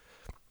like,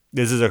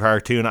 this is a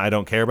cartoon, I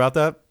don't care about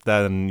that,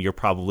 then you're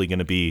probably going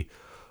to be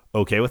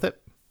okay with it.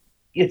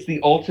 It's the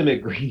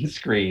ultimate green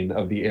screen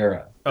of the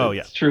era. Oh,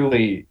 it's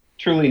truly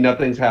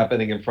nothing's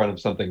happening in front of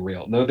something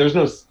real. No, there's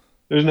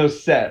no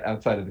set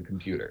outside of the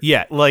computer.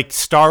 Yeah, like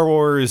Star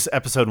Wars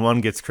Episode 1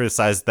 gets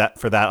criticized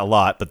for that a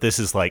lot, but this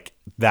is like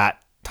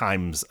that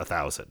times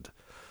 1,000.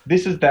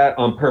 This is that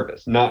on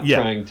purpose, not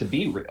trying to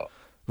be real.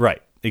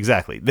 Right.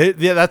 Exactly.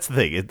 That's the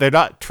thing. They're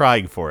not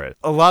trying for it.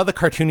 A lot of the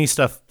cartoony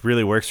stuff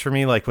really works for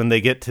me. Like when they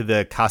get to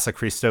the Casa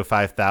Cristo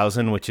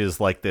 5000, which is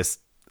like this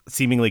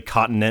seemingly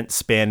continent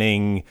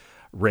spanning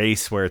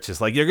race where it's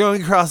just like you're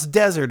going across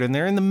desert and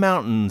they're in the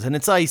mountains and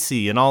it's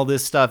icy and all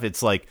this stuff.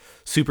 It's like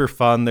super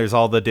fun. There's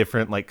all the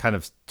different like kind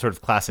of sort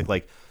of classic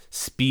like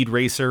Speed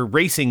Racer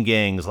racing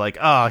gangs. Like,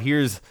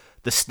 here's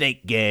the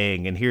Snake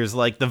Gang and here's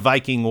like the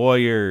Viking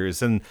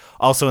Warriors. And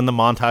also in the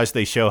montage,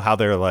 they show how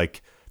they're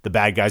like, the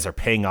bad guys are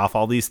paying off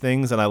all these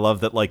things. And I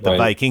love that like the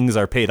Vikings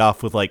are paid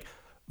off with like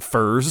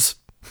furs.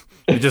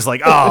 You're just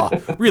like,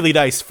 really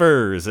nice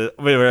furs.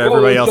 Where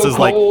everybody else is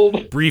like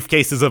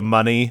briefcases of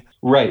money.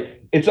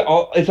 Right. It's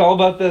all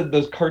about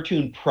those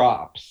cartoon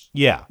props.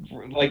 Yeah.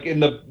 Like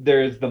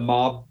there's the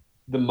mob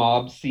the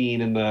mob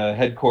scene in the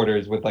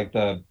headquarters with like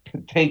the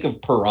tank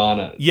of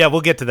piranhas. Yeah,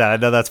 we'll get to that. I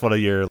know that's one of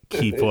your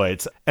key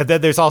points. And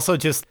then there's also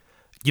just,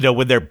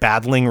 when they're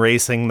battling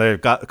racing,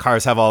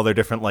 cars have all their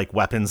different like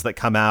weapons that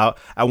come out.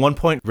 At one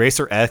point,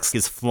 Racer X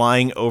is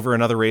flying over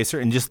another racer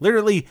and just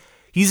literally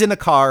he's in a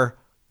car,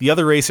 the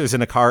other racer's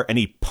in a car, and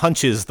he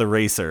punches the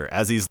racer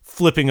as he's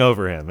flipping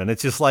over him. And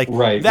it's just like,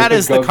 that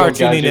is the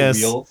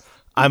cartooniness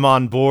I'm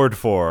on board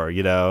for,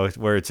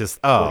 where it's just,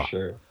 for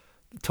sure.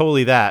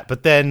 Totally that.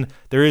 But then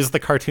there is the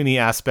cartoony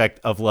aspect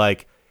of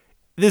like,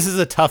 this is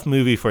a tough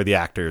movie for the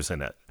actors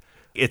in it.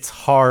 It's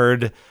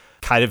hard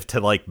kind of to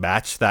like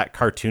match that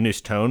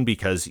cartoonish tone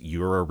because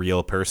you're a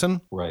real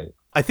person. Right.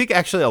 I think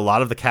actually a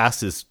lot of the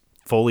cast is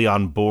fully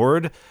on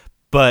board,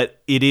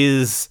 but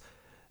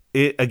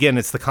again,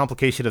 it's the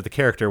complication of the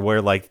character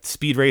where like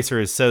Speed Racer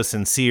is so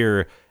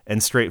sincere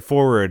and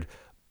straightforward,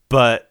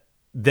 but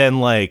then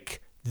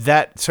like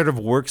that sort of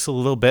works a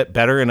little bit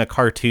better in a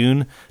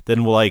cartoon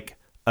than like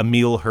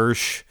Emile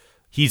Hirsch.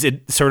 He's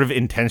sort of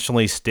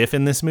intentionally stiff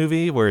in this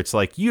movie where it's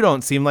like, you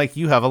don't seem like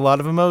you have a lot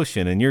of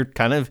emotion and you're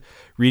kind of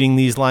reading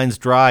these lines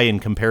dry in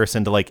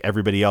comparison to like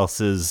everybody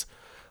else's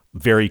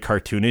very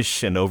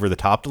cartoonish and over the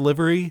top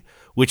delivery,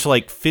 which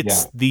like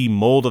fits the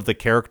mold of the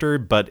character,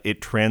 but it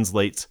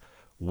translates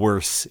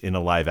worse in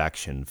a live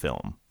action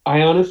film.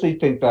 I honestly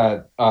think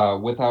that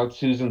without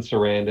Susan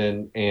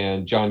Sarandon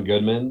and John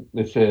Goodman,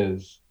 this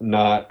is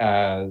not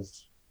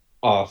as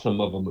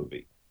awesome of a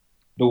movie.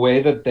 The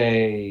way that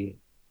they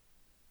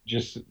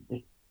just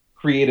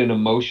create an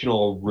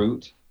emotional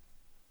route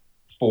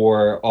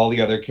for all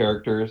the other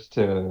characters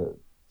to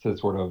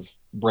sort of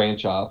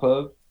branch off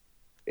of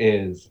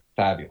is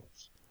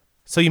fabulous.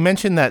 So you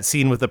mentioned that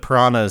scene with the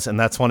piranhas, and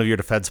that's one of your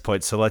defense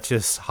points. So let's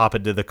just hop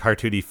into the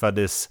cartoony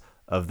funness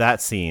of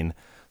that scene.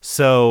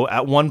 So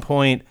at one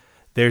point,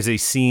 there's a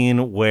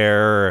scene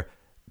where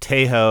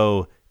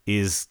Tejo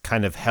is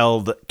kind of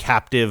held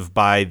captive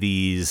by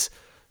these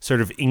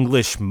sort of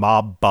English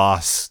mob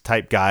boss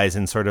type guys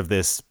in sort of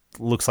this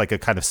looks like a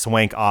kind of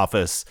swank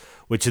office,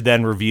 which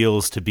then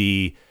reveals to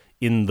be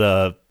in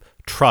the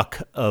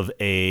truck of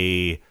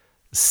a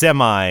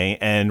semi,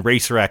 and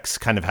Racer X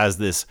kind of has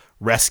this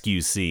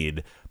rescue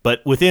scene.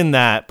 But within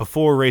that,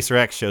 before Racer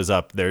X shows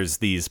up, there's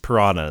these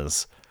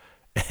piranhas,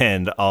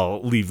 and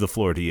I'll leave the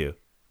floor to you.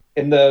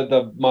 And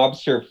the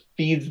mobster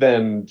feeds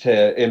them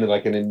in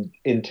like an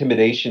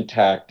intimidation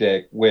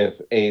tactic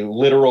with a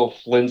literal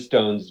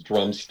Flintstones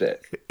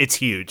drumstick. It's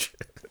huge.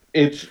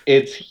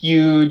 It's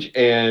huge,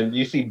 and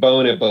you see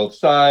bone at both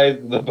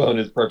sides. The bone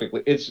is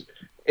perfectly.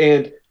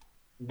 And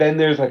then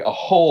there's like a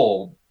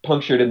hole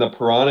punctured in the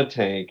piranha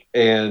tank,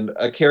 and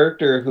a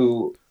character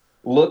who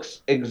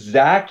looks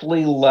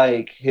exactly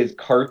like his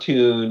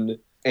cartoon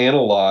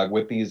analog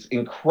with these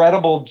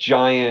incredible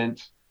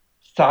giant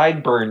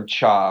sideburn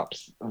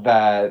chops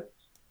that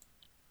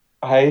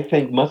I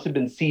think must have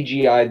been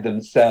CGI'd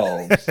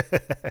themselves.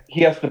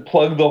 He has to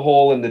plug the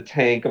hole in the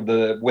tank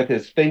with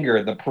his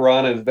finger. The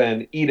piranhas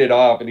then eat it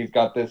off, and he's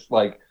got this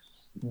like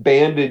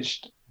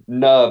bandaged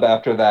nub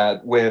after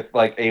that with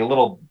like a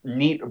little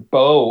neat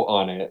bow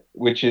on it,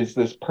 which is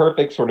this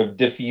perfect sort of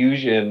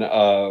diffusion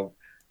of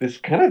this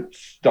kind of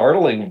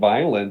startling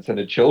violence in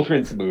a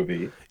children's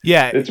movie.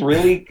 Yeah.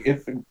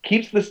 It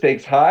keeps the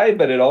stakes high,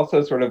 but it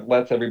also sort of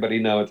lets everybody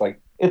know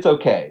it's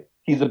okay.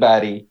 He's a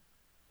baddie.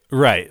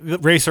 Right.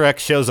 Racer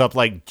X shows up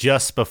like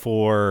just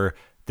before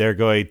they're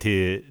going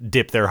to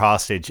dip their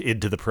hostage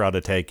into the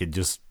piranha tank and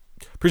just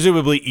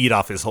presumably eat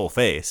off his whole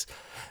face.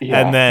 Yeah.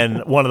 And then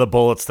one of the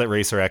bullets that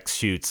Racer X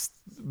shoots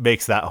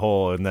makes that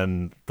hole, and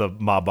then the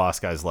mob boss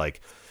guy's like,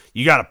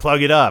 you got to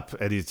plug it up.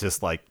 And he's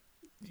just like,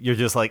 you're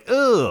just like,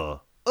 don't,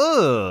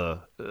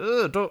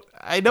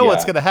 I know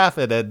what's going to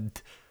happen,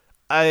 and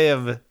I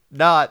am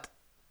not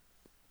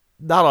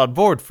on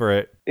board for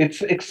it.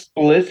 It's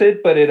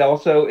explicit, but it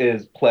also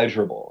is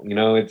pleasurable.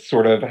 It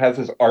sort of has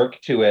this arc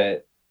to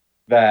it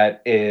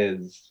that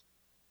is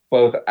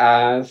both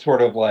as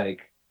sort of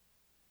like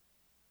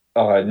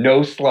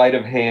no sleight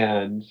of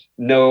hand,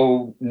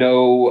 no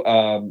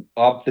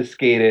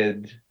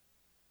obfuscated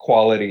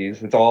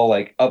qualities. It's all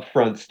like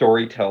upfront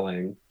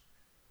storytelling,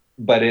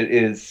 but it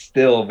is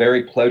still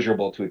very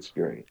pleasurable to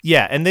experience.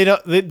 Yeah, and they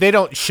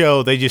don't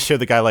show. They just show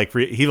the guy like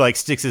he like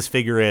sticks his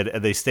finger in,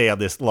 and they stay on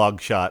this long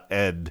shot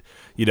and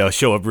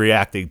show him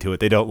reacting to it.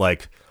 They don't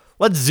like,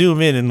 let's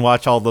zoom in and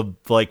watch all the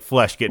like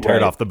flesh get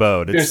teared off the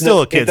bone. It's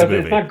still a kid's movie.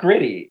 It's not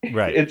gritty.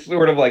 Right. It's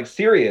sort of like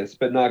serious,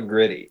 but not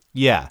gritty.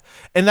 Yeah.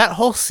 And that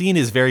whole scene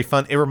is very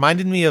fun. It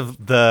reminded me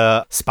of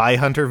the Spy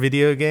Hunter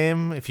video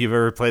game, if you've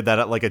ever played that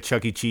at like a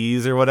Chuck E.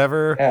 Cheese or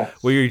whatever,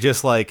 where you're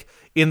just like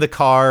in the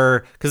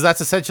car, because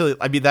that's essentially,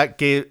 I mean, that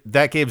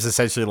game's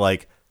essentially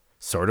like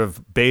sort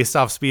of based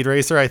off Speed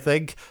Racer, I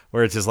think,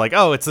 where it's just like,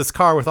 oh, it's this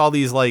car with all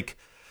these like,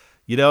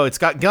 it's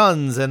got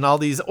guns and all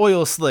these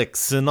oil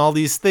slicks and all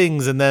these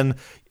things. And then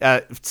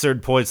at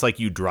certain points, like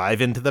you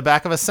drive into the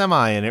back of a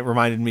semi, and it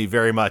reminded me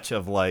very much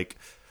of like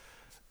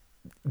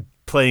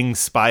playing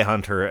Spy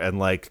Hunter and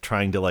like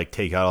trying to like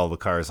take out all the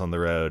cars on the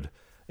road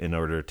in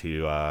order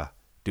to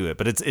do it.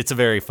 But it's a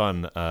very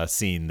fun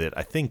scene that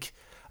I think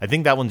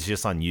that one's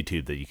just on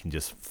YouTube that you can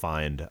just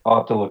find. I'll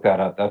have to look that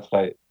up. That's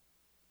like,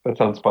 that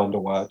sounds fun to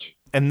watch.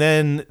 And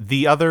then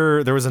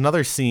there was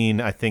another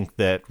scene I think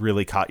that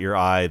really caught your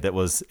eye that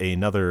was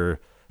another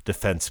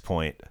defense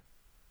point.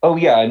 Oh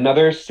yeah,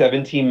 another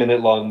 17-minute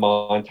long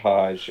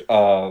montage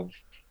of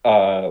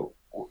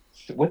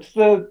what's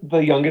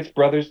the youngest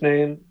brother's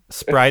name?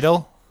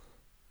 Spritle?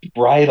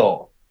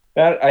 Bridal.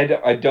 That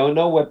I don't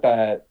know what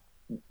that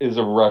is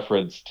a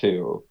reference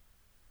to,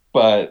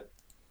 but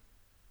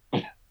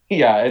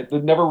yeah, it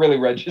never really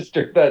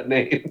registered that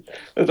name.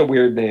 That's a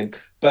weird name.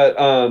 But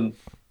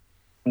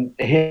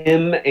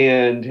him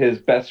and his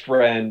best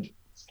friend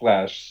 /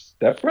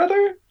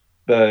 stepbrother,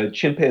 the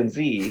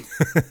chimpanzee,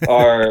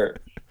 are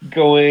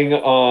going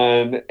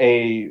on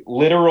a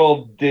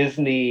literal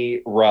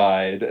Disney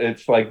ride.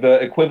 It's like the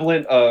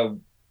equivalent of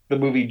the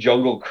movie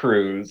Jungle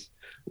Cruise,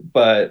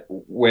 but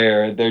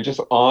where they're just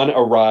on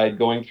a ride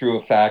going through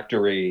a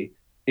factory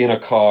in a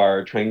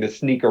car trying to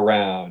sneak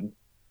around.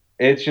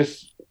 It's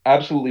just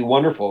absolutely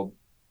wonderful.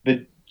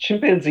 The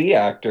chimpanzee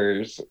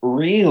actors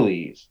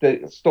really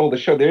stole the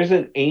show. There's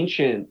an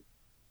ancient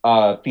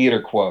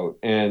theater quote,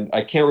 and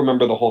I can't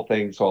remember the whole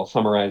thing, so I'll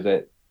summarize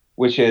it,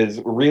 which is,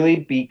 really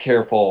be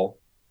careful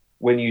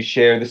when you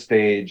share the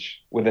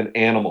stage with an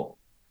animal,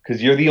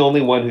 because you're the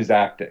only one who's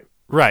acting.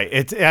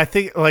 Right. I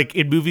think like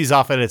in movies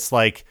often it's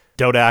like,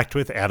 don't act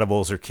with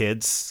animals or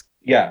kids.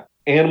 Yeah.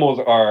 Animals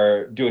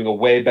are doing a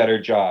way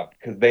better job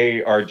because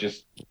they are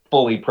just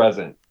fully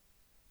present.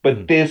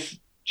 But this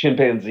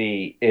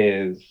chimpanzee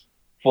is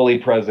fully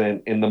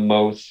present in the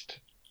most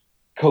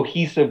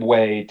cohesive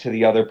way to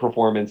the other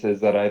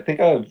performances that I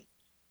think of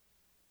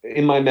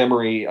in my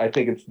memory. I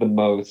think it's the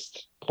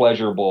most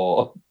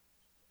pleasurable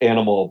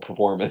animal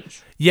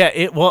performance. Yeah,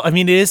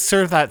 it is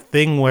sort of that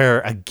thing where,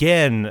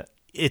 again,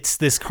 it's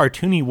this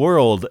cartoony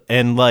world,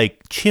 and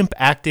like chimp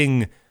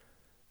acting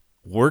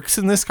works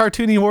in this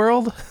cartoony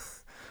world.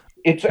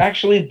 It's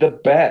actually the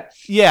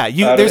best. Yeah,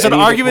 there's an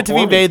argument to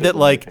be made that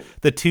like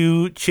the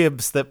two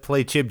chimps that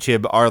play Chib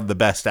Chib are the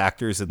best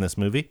actors in this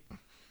movie.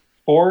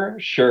 For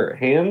sure,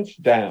 hands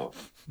down.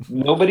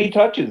 Nobody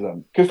touches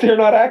them because they're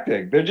not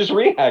acting; they're just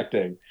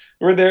reacting.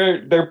 Where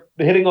they're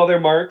hitting all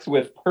their marks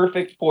with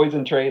perfect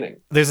poison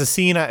training. There's a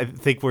scene I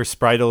think where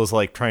Spritle is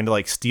like trying to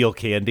like steal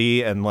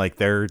candy, and like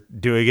they're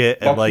doing it,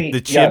 and like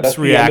the chimps'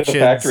 reactions,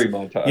 factory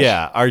montage.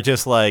 Yeah, are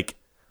just like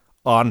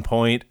on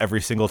point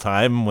every single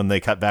time. When they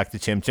cut back to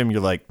Chim Chim,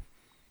 you're like,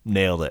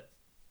 nailed it.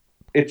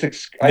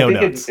 It's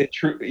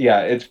true.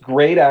 Yeah, it's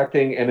great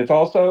acting, and it's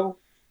also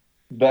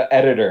the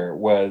editor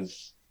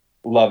was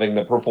loving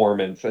the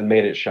performance and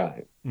made it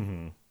shine.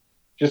 Mm-hmm.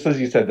 Just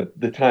as you said,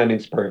 the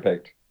timing's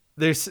perfect.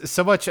 There's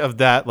so much of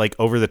that, like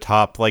over the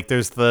top. Like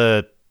there's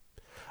so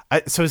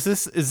is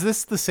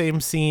this the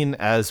same scene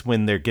as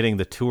when they're getting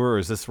the tour, or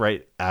is this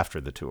right after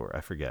the tour?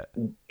 I forget.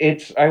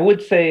 I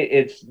would say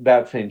it's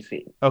that same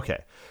scene.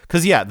 Okay,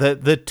 because yeah,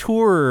 the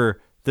tour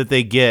that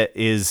they get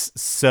is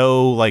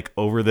so like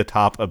over the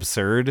top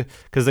absurd,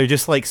 because they're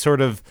just like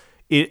sort of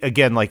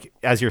again, like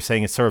as you're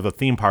saying, it's sort of a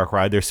theme park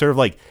ride. They're sort of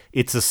like,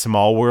 it's a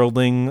small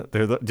worlding.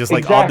 They're just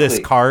like on this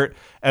cart,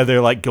 and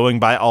they're like going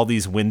by all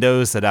these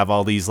windows that have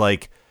all these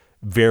like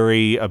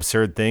very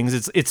absurd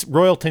things. It's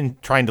Royalton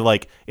trying to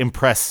like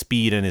impress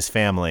Speed and his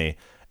family,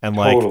 and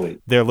like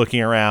they're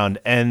looking around,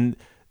 and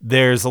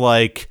there's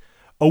like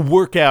a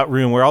workout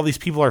room where all these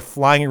people are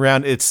flying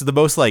around. It's the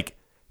most like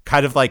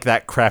kind of like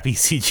that crappy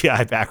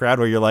CGI background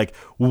where you're like,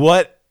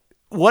 what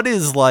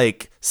is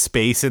like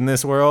space in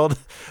this world?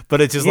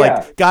 But it's just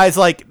like guys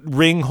like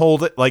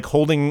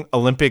holding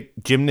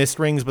Olympic gymnast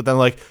rings, but then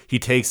like he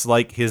takes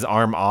like his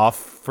arm off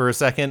for a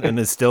second and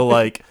is still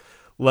like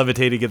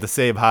levitating at the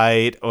same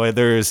height. Or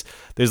there's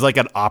like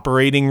an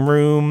operating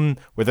room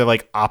where they're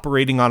like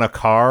operating on a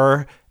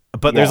car,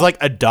 but there's like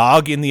a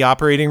dog in the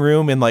operating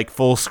room in like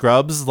full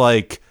scrubs,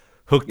 like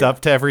hooked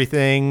up to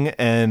everything.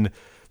 And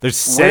there's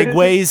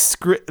segways,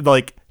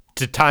 like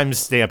to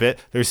timestamp it,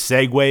 there's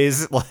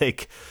segways,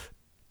 like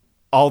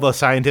all the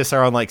scientists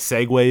are on like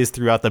segways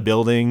throughout the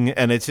building,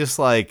 and it's just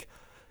like,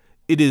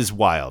 it is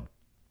wild.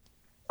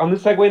 On the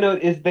Segway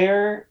note,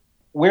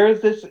 where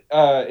is this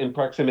in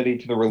proximity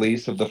to the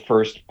release of the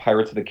first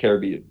Pirates of the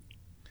Caribbean?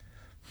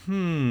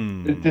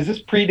 Does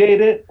this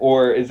predate it,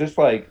 or is this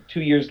like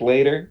 2 years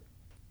later?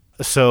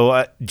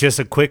 So just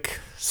a quick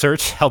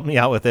search helped me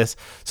out with this.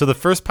 So the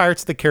first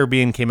Pirates of the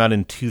Caribbean came out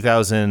in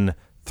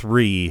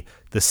 2003.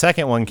 The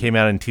second one came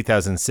out in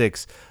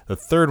 2006. The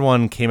third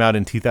one came out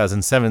in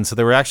 2007. So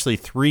there were actually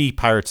 3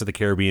 Pirates of the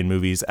Caribbean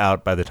movies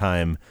out by the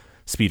time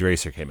Speed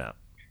Racer came out.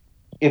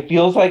 It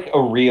feels like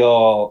a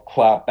real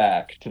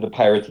clapback to the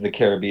Pirates of the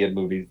Caribbean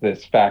movies,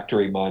 this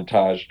factory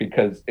montage,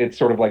 because it's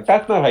sort of like,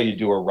 that's not how you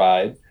do a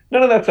ride.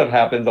 None of that stuff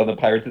happens on the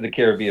Pirates of the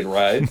Caribbean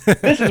ride.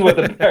 This is what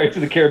the Pirates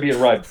of the Caribbean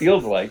ride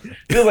feels like. It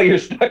feels like you're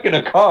stuck in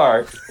a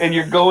car and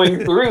you're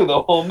going through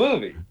the whole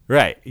movie.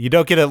 Right. You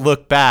don't get to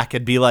look back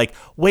and be like,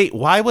 wait,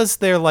 why was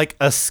there like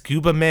a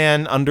scuba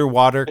man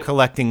underwater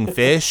collecting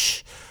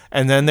fish?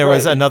 And then there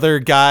was another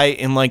guy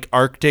in like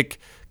Arctic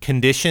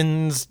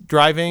conditions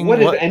driving. What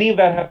does any of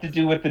that have to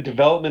do with the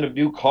development of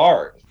new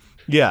cars?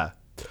 Yeah.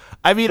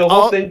 I mean, the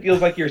whole thing feels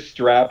like you're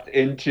strapped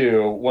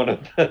into one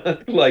of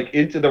the, like,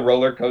 into the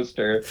roller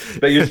coaster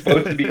that you're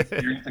supposed to be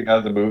experiencing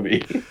as a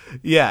movie.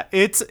 Yeah,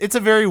 it's a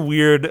very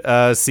weird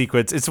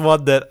sequence. It's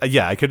one that,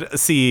 I could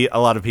see a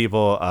lot of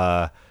people,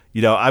 I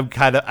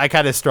kind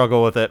of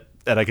struggle with it,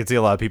 and I could see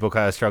a lot of people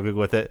kind of struggling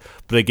with it.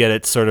 But again,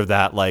 it's sort of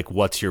that, like,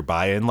 what's your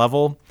buy-in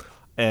level?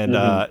 And,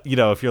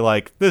 if you're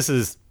like, this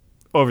is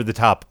over the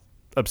top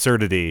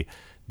absurdity,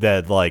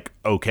 then, like,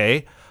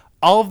 okay.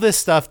 All of this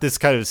stuff, this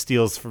kind of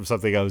steals from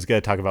something I was going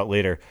to talk about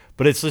later.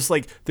 But it's just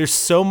like, there's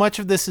so much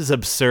of this is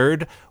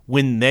absurd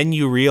when then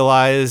you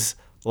realize,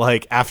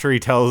 like, after he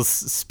tells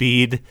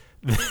Speed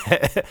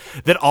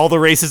that all the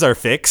races are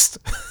fixed.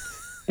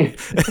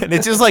 And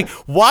it's just like,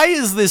 why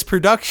is this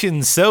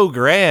production so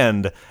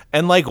grand?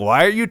 And, like,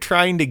 why are you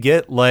trying to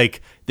get,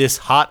 like, this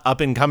hot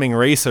up-and-coming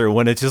racer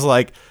when it's just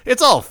like,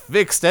 it's all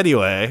fixed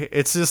anyway?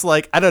 It's just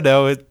like, I don't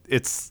know.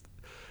 It's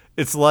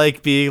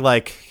like being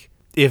like,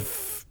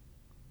 if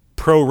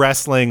pro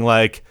wrestling,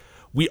 like,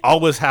 we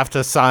always have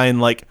to sign,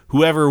 like,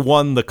 whoever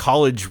won the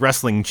college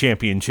wrestling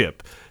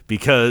championship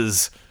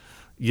because,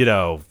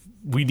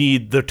 we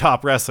need the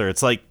top wrestler.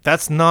 It's like,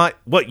 that's not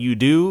what you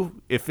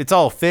do. If it's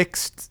all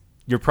fixed,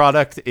 your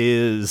product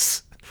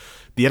is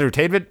the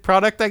entertainment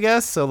product, I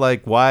guess. So,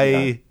 like, why?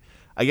 Yeah.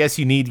 I guess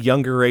you need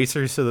younger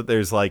racers so that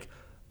there's, like,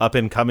 up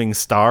and coming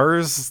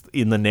stars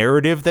in the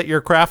narrative that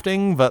you're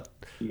crafting. But,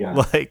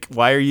 like,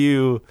 why do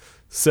you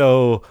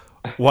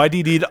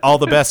need all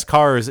the best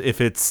cars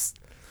if it's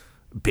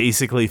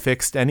basically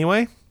fixed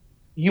anyway?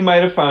 You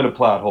might have found a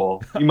plot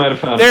hole. A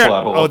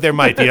plot hole. Oh, there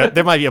might be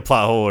a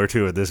plot hole or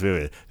two in this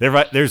movie.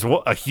 There's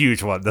a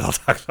huge one that I'll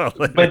talk about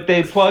later. But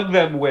they plug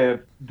them with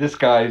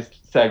disguised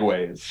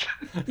segues.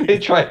 They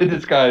try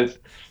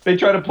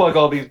to plug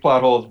all these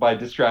plot holes by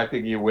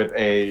distracting you with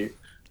a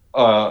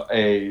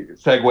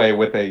segue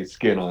with a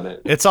skin on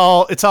it. It's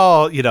all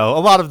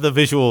a lot of the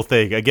visual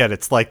thing. Again,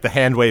 it's like the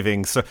hand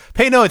waving. So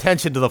pay no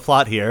attention to the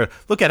plot here.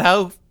 Look at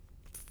how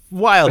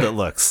wild it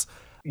looks.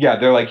 Yeah,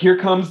 they're like, here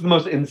comes the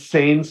most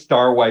insane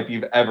star wipe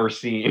you've ever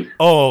seen.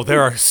 Oh,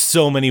 there are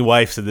so many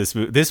wipes in this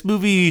movie. This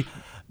movie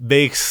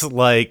makes,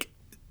 like,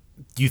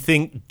 you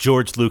think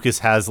George Lucas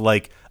has,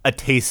 like, a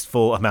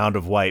tasteful amount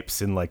of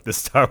wipes in, like, the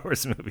Star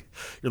Wars movie.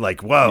 You're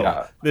like,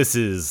 whoa, this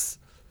is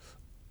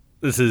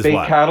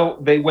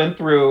they went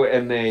through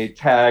and they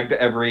tagged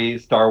every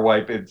star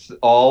wipe. It's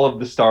all of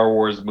the Star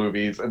Wars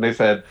movies, and they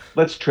said,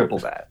 let's triple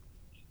that.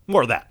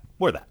 More of that.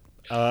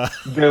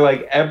 They're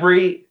like,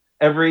 every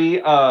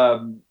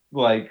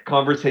like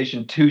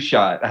conversation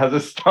 2-shot has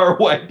a star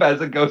wipe as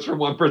it goes from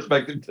one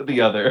perspective to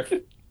the other.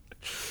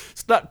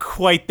 It's not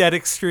quite that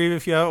extreme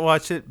if you haven't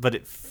watched it, but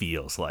it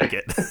feels like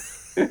it.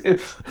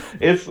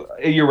 it's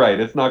you're right.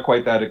 It's not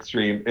quite that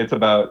extreme. It's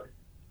about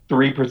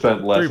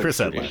 3% less.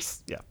 3%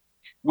 less. Yeah.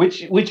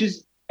 Which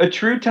is a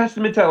true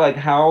testament to, like,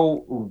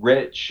 how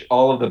rich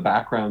all of the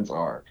backgrounds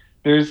are.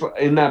 There's,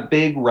 in that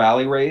big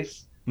rally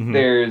race,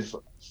 there's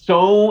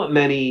so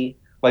many,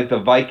 like the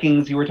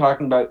Vikings you were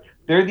talking about.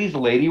 There are these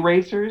lady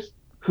racers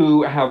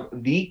who have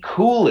the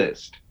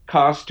coolest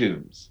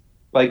costumes.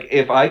 Like,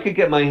 if I could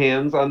get my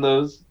hands on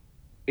those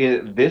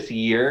this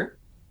year,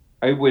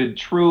 I would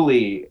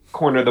truly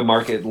corner the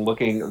market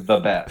looking the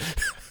best.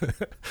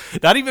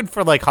 Not even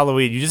for, like,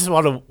 Halloween. You just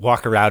want to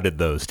walk around in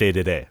those day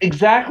to day.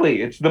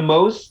 Exactly. It's the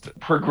most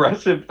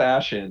progressive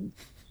fashion.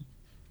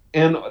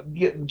 And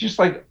just,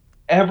 like,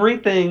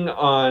 everything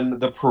on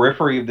the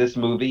periphery of this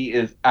movie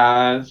is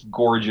as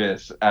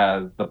gorgeous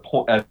as the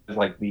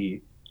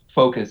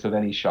focus of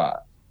any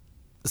shot.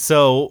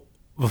 So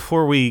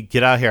before we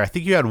get out here, I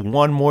think you had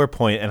one more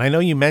point, and I know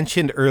you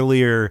mentioned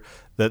earlier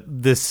that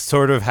this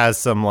sort of has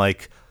some,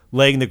 like,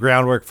 laying the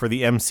groundwork for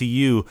the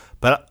MCU,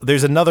 but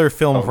there's another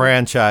film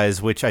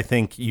franchise which I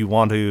think you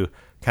want to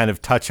kind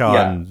of touch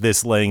on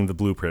this laying the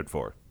blueprint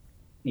for.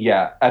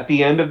 Yeah, at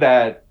the end of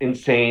that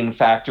insane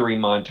factory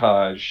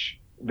montage,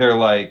 they're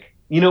like,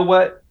 you know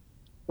what?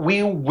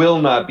 We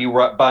will not be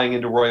buying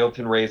into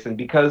Royalton Racing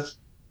because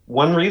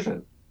one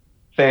reason: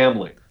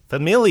 family.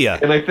 Familia.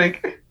 And I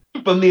think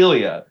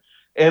familia.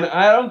 And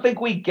I don't think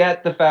we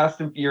get the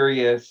Fast and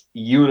Furious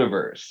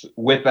universe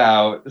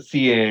without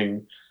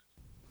seeing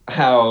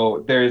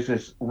how there's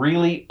this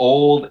really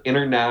old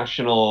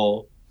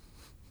international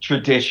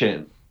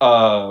tradition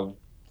of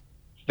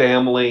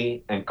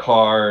family and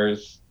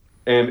cars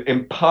and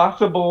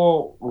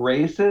impossible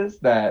races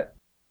that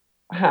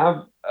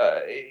have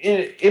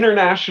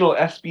international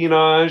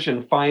espionage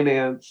and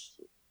finance,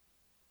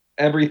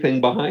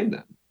 everything behind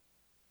them.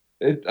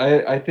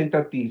 I think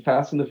that the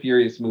Fast and the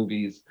Furious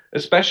movies,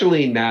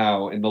 especially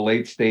now in the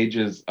late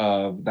stages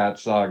of that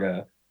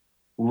saga,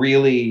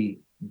 really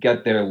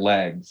get their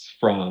legs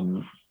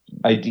from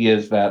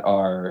ideas that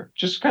are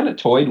just kind of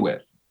toyed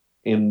with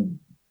in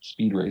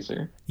Speed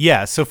Racer.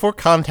 Yeah, so for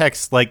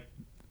context, like,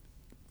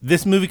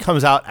 this movie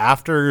comes out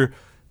after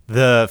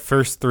the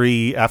first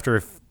three,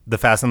 after the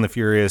Fast and the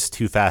Furious,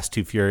 Too Fast,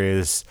 Too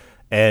Furious,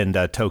 and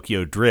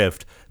Tokyo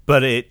Drift.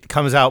 but it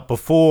comes out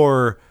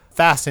before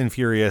Fast and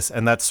Furious,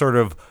 and that's sort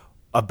of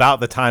about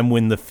the time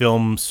when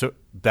the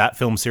that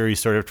film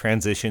series sort of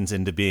transitions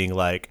into being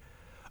like,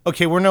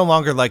 okay, we're no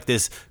longer like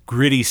this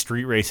gritty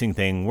street racing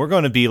thing. We're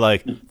going to be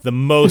like the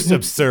most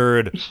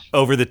absurd,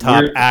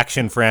 over-the-top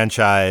action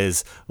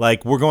franchise.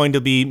 Like, we're going to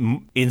be,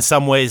 in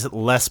some ways,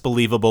 less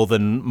believable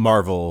than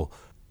Marvel.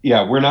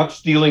 Yeah, we're not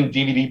stealing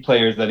DVD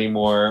players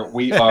anymore.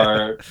 We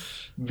are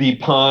the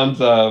pawns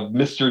of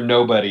Mr.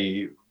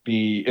 Nobody,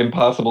 the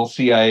impossible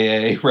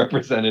CIA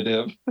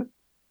representative.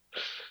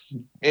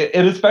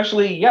 It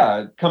especially,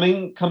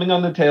 coming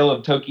on the tail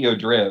of Tokyo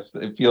Drift,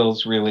 it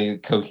feels really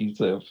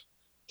cohesive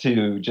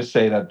to just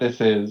say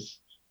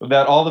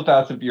that all the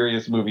Fast and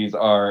Furious movies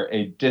are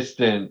a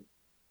distant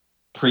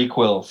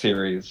prequel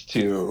series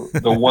to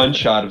the one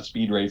shot of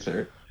Speed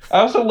Racer. I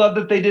also love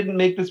that they didn't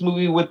make this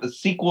movie with the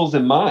sequels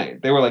in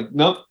mind. They were like,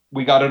 nope,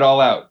 we got it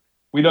all out.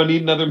 We don't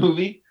need another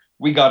movie.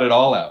 We got it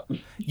all out.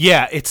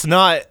 Yeah, it's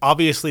not,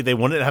 obviously they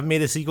wouldn't have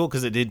made a sequel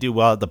because it did do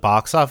well at the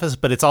box office,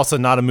 but it's also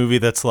not a movie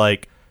that's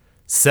like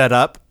set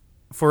up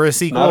for a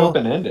sequel. Not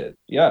open-ended,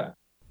 yeah.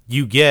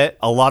 You get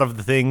a lot of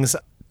the things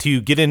to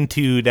get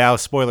into now,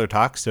 spoiler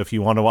talk. So if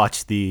you want to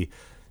watch the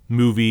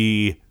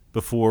movie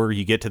before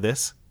you get to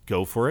this,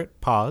 go for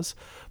it, pause.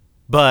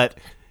 But,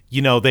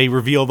 you know, they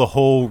reveal the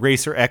whole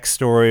Racer X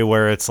story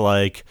where it's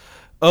like,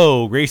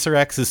 oh, Racer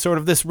X is sort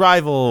of this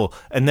rival.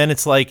 And then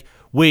it's like,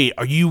 wait,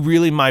 are you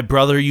really my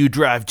brother? You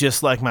drive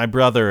just like my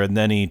brother. And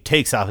then he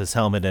takes off his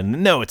helmet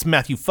and no, it's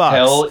Matthew Fox.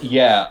 Hell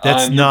yeah,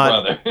 that's I'm not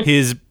your brother.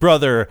 his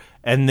brother.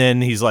 And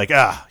then he's like,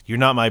 you're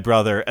not my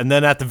brother. And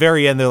then at the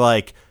very end, they're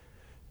like,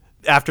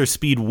 after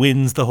Speed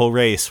wins the whole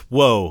race,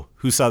 whoa,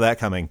 who saw that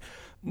coming?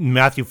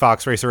 Matthew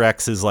Fox, Racer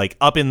X, is like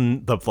up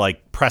in the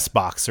like press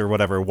box or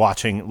whatever,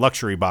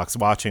 luxury box,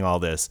 watching all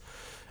this.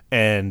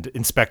 And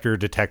Inspector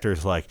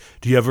Detective's like,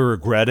 do you ever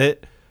regret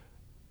it?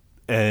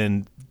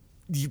 And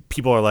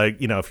people are like,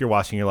 you know, if you're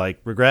watching, you're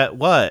like, regret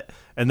what?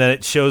 And then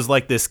it shows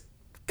like this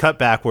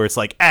cutback where it's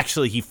like,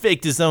 actually, he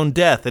faked his own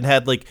death and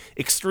had like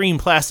extreme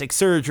plastic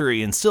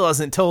surgery and still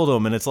hasn't told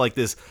him. And it's like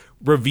this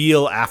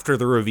reveal after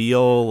the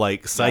reveal,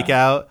 like psych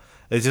out.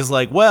 It's just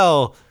like,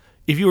 well,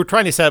 if you were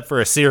trying to set up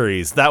for a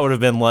series, that would have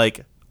been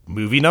like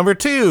movie number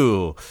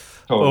 2.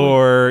 Totally.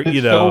 Or, it's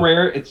you know.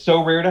 It's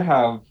so rare to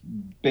have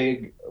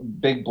big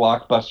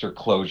blockbuster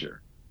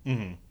closure.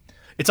 Mm-hmm.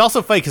 It's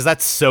also funny because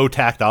that's so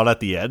tacked on at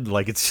the end.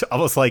 Like, it's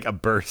almost like a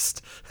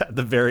burst at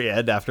the very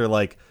end after,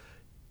 like,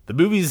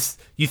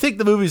 you think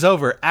the movie's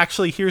over.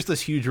 Actually, here's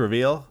this huge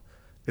reveal.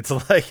 It's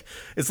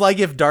like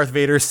if Darth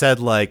Vader said,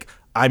 like,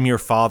 I'm your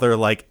father,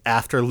 like,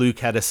 after Luke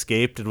had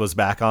escaped and was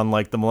back on,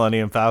 like, the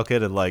Millennium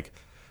Falcon and, like,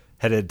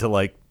 headed to,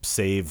 like,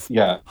 save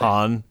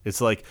Han.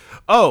 It's like,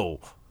 oh,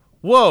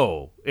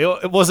 whoa.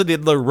 It wasn't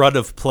in the run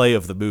of play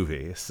of the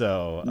movie.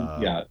 So,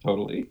 yeah,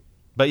 totally.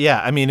 But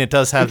yeah, I mean, it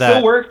does have that. It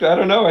still worked. I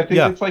don't know. I think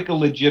it's like a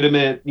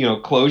legitimate, you know,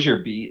 closure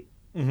beat.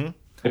 Mm-hmm.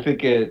 I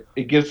think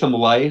it gives some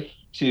life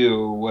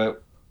to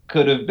what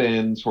could have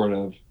been sort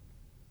of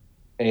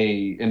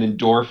an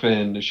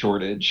endorphin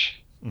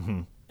shortage.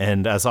 Mm-hmm.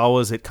 And as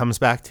always, it comes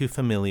back to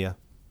Familia.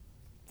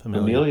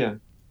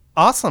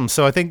 Awesome.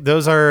 So I think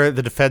those are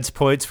the defense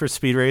points for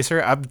Speed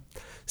Racer. I'm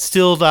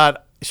still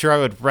not sure I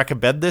would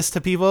recommend this to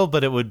people,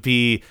 but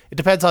it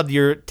depends on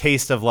your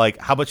taste of like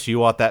how much do you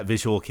want that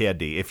visual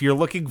candy. If you're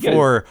looking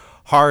for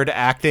hard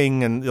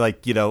acting and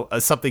like, you know,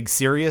 something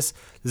serious,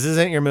 this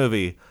isn't your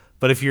movie.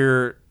 But if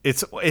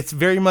it's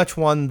very much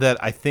one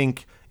that I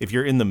think if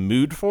you're in the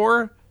mood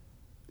for,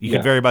 you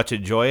can very much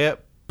enjoy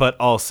it. But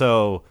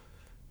also,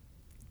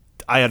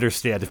 I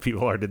understand if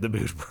people aren't in the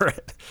mood for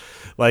it.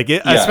 Like,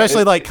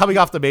 especially like coming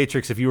off The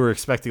Matrix, if you were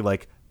expecting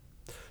like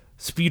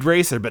Speed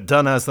Racer, but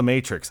done as The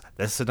Matrix.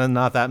 This is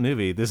not that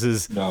movie. This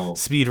is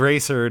Speed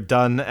Racer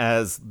done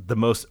as the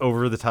most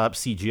over-the-top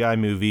CGI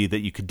movie that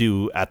you could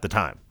do at the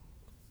time.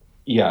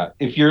 Yeah,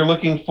 if you're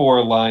looking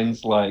for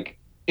lines like,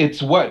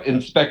 it's what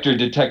Inspector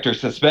Detector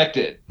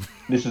suspected,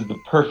 this is the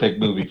perfect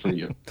movie for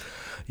you.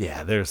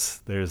 Yeah, there's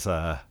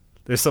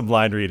some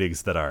line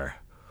readings that are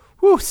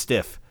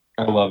stiff.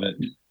 I love it.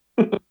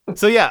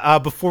 So yeah,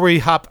 before we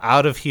hop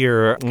out of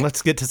here,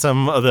 let's get to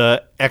some of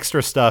the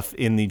extra stuff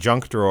in the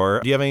junk drawer.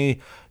 Do you have any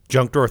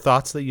junk drawer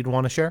thoughts that you'd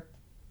want to share?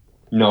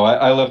 No,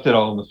 I left it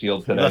all in the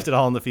field today. You left it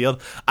all in the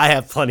field? I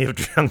have plenty of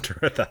junk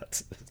drawer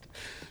thoughts.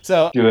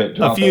 So do it.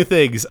 A few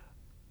things.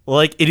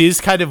 Like, it is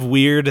kind of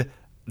weird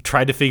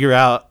trying to figure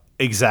out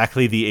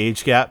exactly the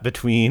age gap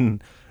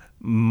between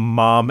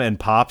Mom and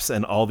Pops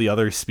and all the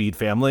other Speed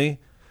family.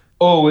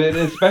 Oh, it's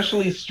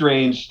especially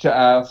strange to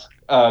ask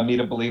me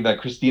to believe that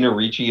Christina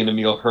Ricci and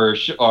Emile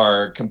Hirsch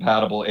are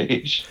compatible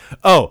age.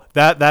 Oh,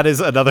 that is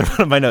another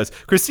one of my notes.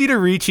 Christina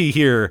Ricci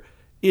here,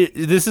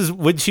 this is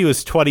when she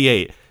was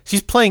 28.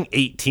 She's playing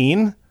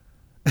 18.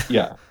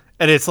 Yeah.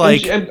 And it's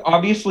like, and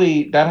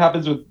obviously that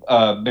happens with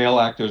male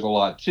actors a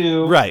lot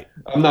too. Right.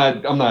 I'm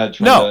not trying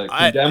to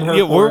condemn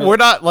her. We're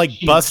not like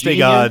busting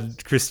genius. On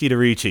Christina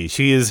Ricci.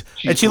 She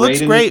looks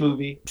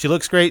great. She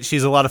looks great.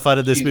 She's a lot of fun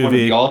in this movie. One of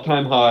the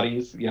all-time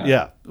hotties. Yeah.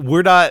 Yeah.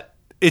 We're not.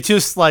 It's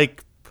just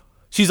like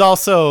She's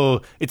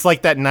also, it's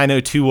like that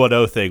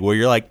 90210 thing where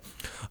you're like,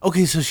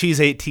 okay, so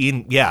she's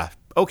 18. Yeah,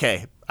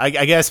 okay. I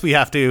guess we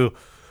have to,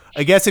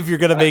 I guess if you're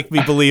going to make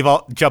me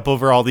jump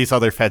over all these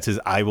other fences,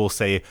 I will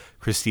say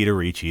Christina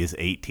Ricci is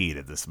 18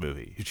 in this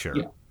movie. Sure.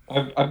 Yeah.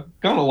 I've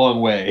gone a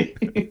long way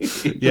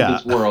into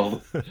this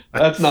world.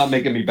 That's not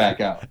making me back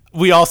out.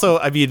 We also,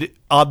 I mean,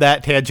 on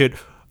that tangent,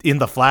 in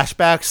the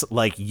flashbacks,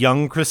 like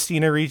young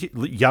Christina Ricci,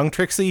 young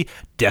Trixie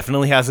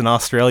definitely has an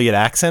Australian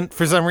accent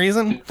for some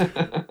reason.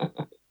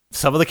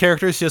 Some of the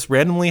characters just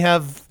randomly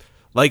have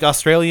like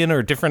Australian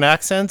or different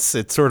accents.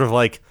 It's sort of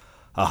like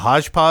a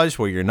hodgepodge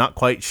where you're not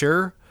quite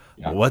sure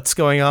what's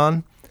going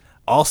on.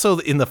 Also,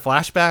 in the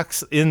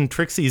flashbacks, in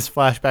Trixie's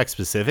flashback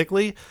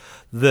specifically,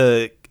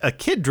 a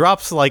kid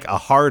drops like a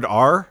hard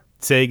R,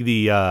 saying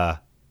the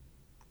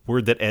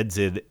word that ends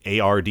in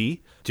ARD,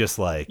 just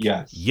like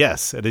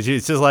yes, and it's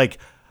just like,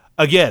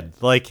 again,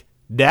 like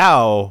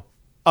now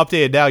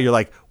updated now, you're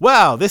like,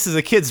 wow, this is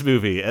a kids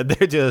movie, and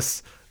they're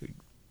just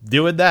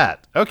doing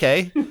that.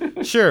 Okay,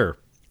 sure.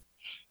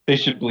 They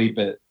should bleep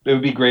it. It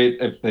would be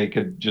great if they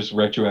could just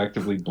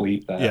retroactively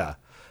bleep that. Yeah.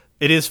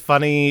 It is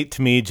funny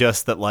to me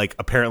just that, like,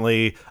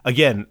 apparently,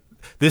 again,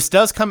 this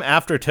does come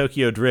after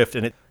Tokyo Drift,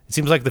 and it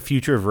seems like the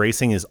future of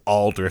racing is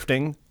all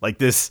drifting. Like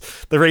the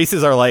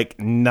races are like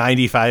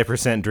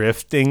 95%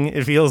 drifting,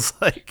 it feels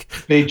like.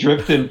 They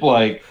drift in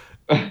like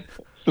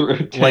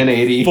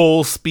 1080. Like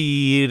full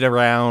speed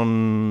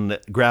around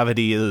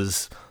gravity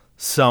is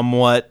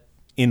somewhat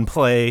in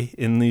play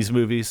in these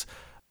movies.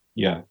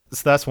 Yeah.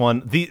 So that's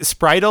one. The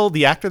Spritle,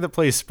 the actor that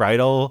plays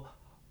Spritle,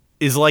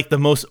 is like the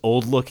most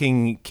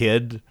old-looking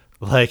kid.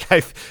 Like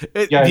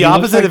the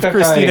opposite of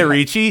Christina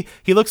Ricci.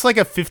 He looks like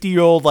a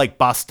 50-year-old like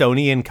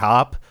Bostonian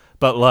cop,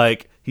 but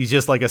like he's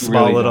just like a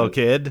small little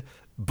kid.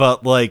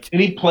 But like,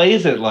 and he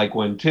plays it like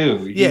one too.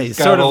 He's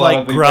sort of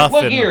like gruff.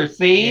 Look here,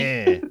 see?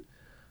 Yeah.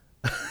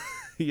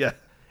 Yeah.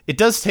 It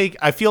does take.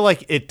 I feel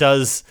like it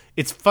does.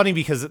 It's funny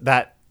because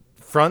that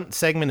front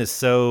segment is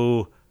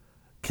so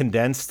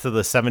condensed to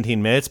the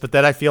 17 minutes, but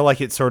then I feel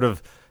like it sort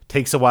of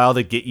takes a while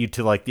to get you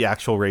to like the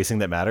actual racing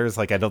that matters.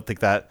 Like I don't think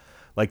that.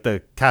 Like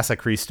the Casa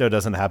Cristo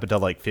doesn't happen till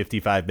like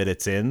 55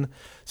 minutes in.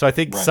 So I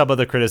think some of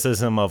the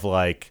criticism of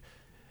like,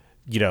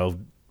 you know,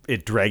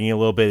 it dragging a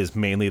little bit is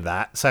mainly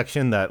that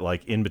section, that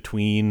like in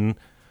between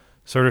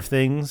sort of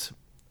things.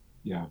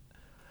 Yeah.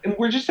 And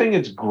we're just saying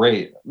it's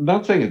great. I'm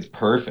not saying it's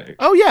perfect.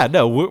 Oh yeah,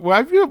 no,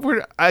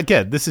 we're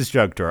again, this is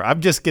Junk Drawer. I'm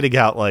just getting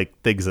out like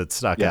things that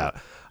stuck out.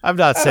 I'm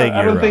not saying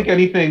I don't think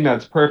anything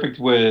that's perfect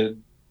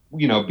would,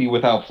 you know, be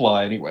without flaw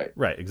anyway.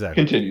 Right,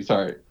 exactly. Continue,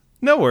 sorry.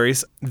 No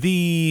worries.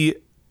 The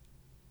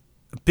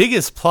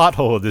biggest plot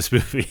hole of this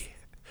movie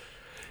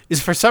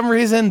is for some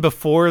reason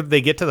before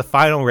they get to the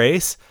final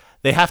race,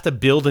 they have to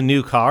build a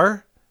new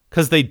car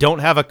because they don't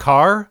have a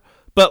car.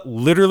 But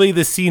literally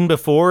the scene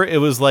before, it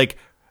was like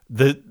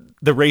the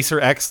Racer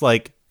X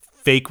like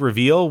fake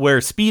reveal where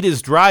Speed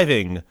is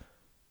driving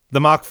the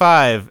Mach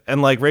 5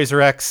 and like Racer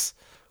X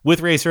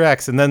with Racer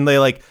X, and then they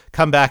like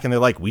come back and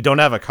they're like, we don't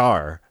have a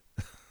car.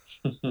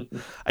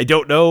 I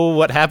don't know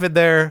what happened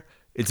there.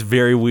 It's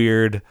very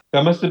weird.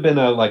 That must have been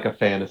a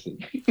fantasy.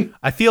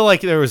 I feel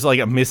like there was like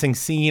a missing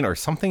scene or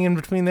something in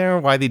between there,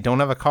 why they don't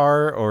have a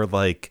car, or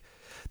like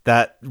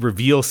that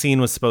reveal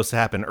scene was supposed to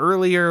happen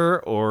earlier,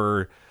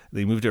 or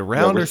they moved it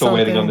around we're or still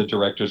something. Waiting on the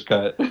director's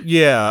cut.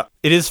 Yeah.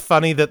 It is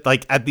funny that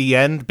like at the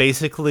end,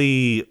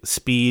 basically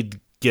Speed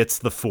gets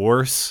the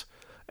Force,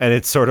 and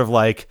it's sort of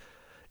like,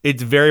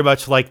 it's very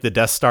much like the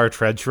Death Star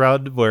trench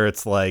run where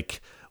it's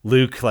like,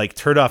 Luke, like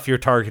turn off your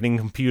targeting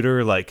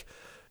computer, like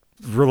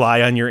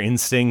rely on your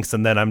instincts,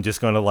 and then I'm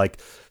just going to like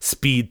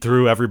speed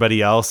through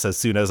everybody else as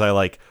soon as I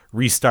like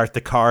restart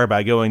the car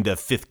by going to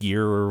 5th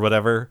gear or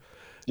whatever.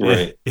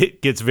 Right.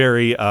 It gets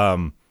very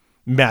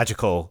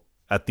magical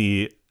at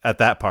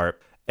that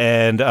part.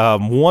 And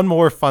one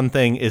more fun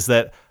thing is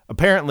that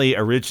apparently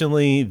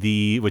originally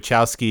the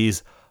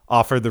Wachowskis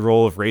offered the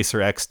role of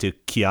Racer X to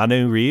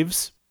Keanu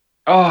Reeves.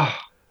 Oh,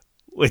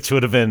 which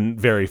would have been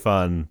very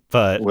fun,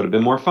 but it would have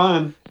been more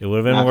fun. It would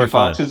have been Matthew more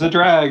fun. Fox is a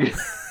drag.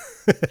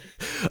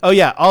 Oh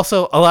yeah.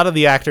 Also, a lot of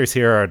the actors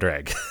here are a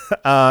drag.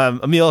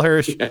 Emile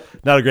Hirsch,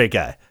 not a great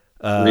guy.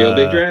 Real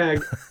big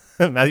drag.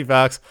 Matthew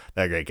Fox,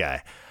 not a great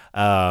guy.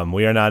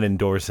 We are not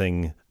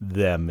endorsing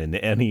them in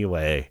any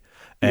way.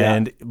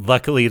 And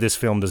luckily, this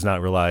film does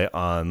not rely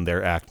on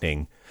their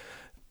acting.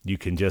 You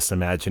can just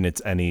imagine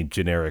it's any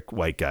generic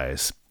white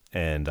guys,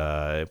 and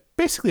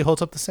basically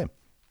holds up the same.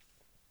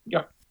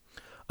 Yeah.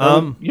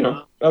 I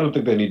don't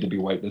think they need to be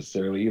white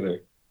necessarily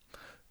either.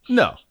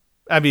 No.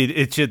 I mean,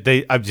 it should.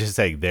 I'm just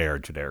saying they're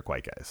generic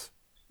white guys.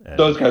 And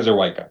those guys are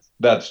white guys.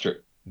 That's true.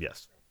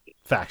 Yes,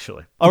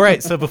 factually. All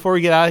right. So before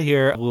we get out of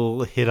here,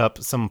 we'll hit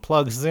up some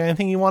plugs. Is there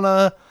anything you want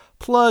to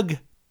plug,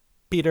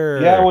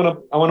 Peter? Yeah, I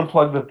want to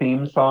plug the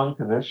theme song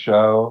to this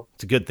show.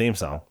 It's a good theme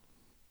song.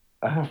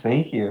 Oh,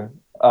 thank you.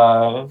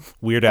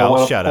 Weird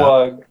Al, shout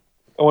out.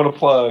 I want to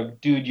plug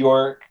Dude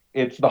York.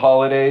 It's the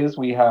holidays.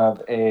 We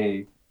have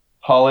a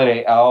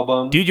holiday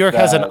album. Dude York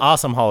has an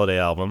awesome holiday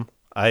album.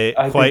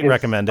 I quite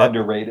recommend it.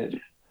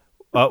 Underrated.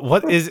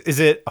 What is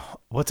it?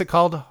 What's it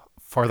called?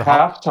 For the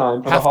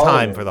Halftime for the halftime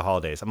holidays. for the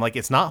holidays. I'm like,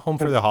 it's not Home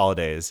for the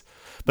Holidays,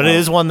 but it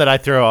is one that I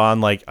throw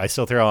on. Like, I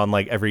still throw on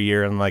like every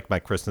year in like my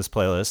Christmas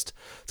playlist.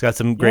 It's got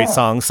some great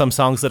songs, some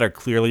songs that are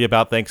clearly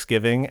about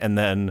Thanksgiving, and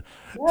then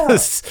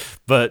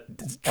but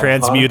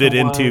transmuted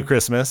into one.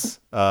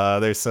 Christmas.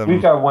 There's We've some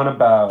got one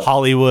about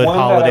Hollywood one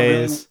that I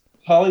holidays.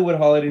 Hollywood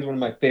Holidays, one of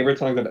my favorite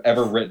songs I've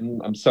ever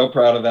written. I'm so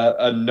proud of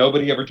that.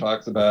 Nobody ever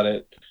talks about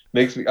it.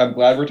 I'm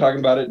glad we're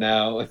talking about it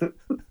now.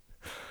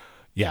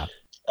 Yeah.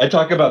 I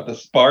talk about the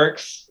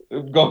Sparks,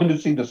 going to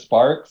see the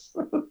Sparks,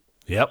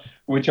 Yep.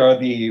 which are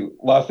the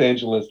Los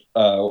Angeles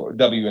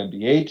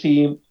WNBA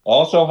team,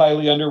 also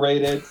highly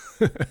underrated.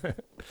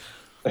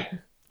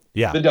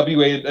 Yeah. The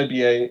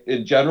WNBA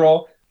in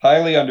general,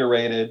 highly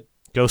underrated.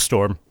 Go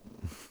Storm.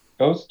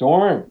 Go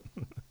Storm.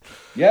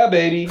 Yeah,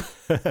 baby.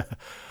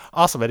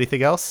 Awesome.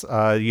 Anything else?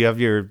 You have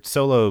your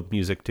solo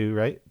music too,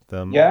 right?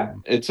 Yeah,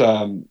 it's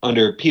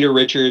under Peter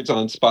Richards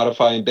on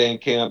Spotify and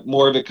Bandcamp.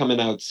 More of it coming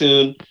out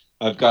soon.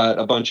 I've got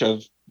a bunch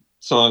of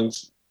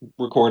songs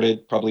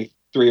recorded, probably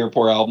 3 or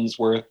 4 albums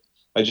worth.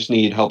 I just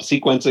need help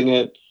sequencing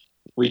it.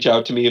 Reach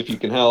out to me if you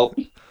can help.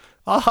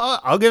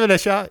 I'll give it a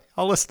shot.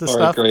 I'll listen to All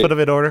right, stuff, great. put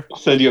them in order. I'll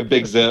send you a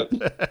big zip.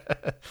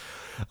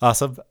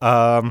 Awesome.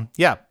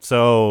 Yeah,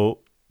 so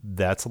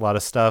that's a lot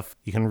of stuff.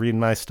 You can read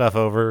my stuff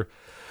over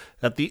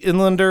at the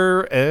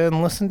Inlander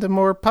and listen to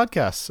more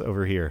podcasts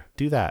over here.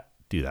 Do that.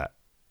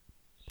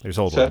 There's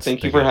old Seth, ones.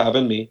 thank you for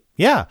having me.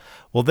 Yeah.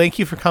 Well, thank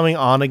you for coming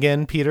on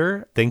again,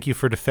 Peter. Thank you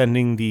for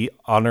defending the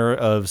honor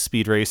of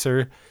Speed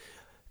Racer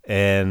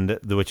and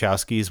the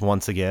Wachowskis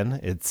once again.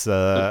 It's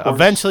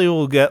eventually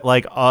we'll get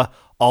like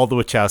all the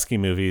Wachowski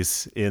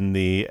movies in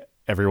the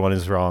Everyone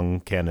Is Wrong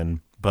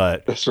canon,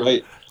 but That's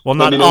right. well,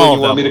 Let not me know all when of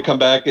you want them. me to come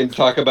back and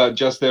talk about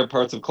just their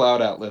parts of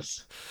Cloud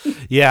Atlas.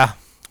 Yeah.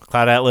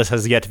 Cloud Atlas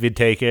has yet to be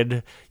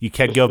taken. You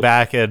can go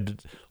back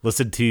and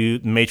listen to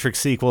Matrix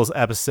sequels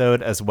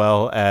episode as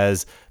well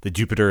as the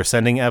Jupiter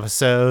Ascending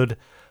episode.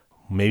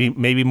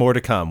 Maybe more to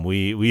come.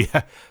 We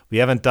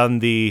haven't done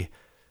the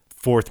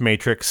 4th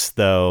Matrix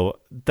though.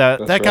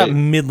 That got right.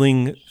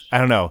 middling. I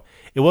don't know.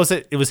 It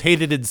was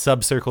hated in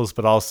sub circles,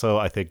 but also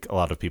I think a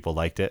lot of people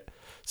liked it.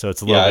 So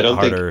it's a little bit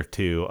harder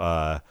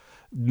to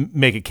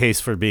make a case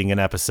for being an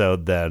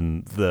episode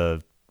than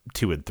the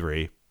 2 and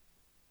 3.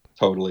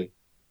 Totally.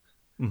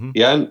 Mm-hmm.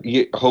 Yeah,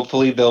 and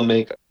hopefully they'll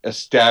make a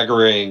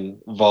staggering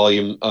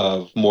volume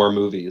of more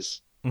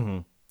movies. Mm-hmm.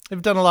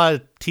 They've done a lot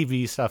of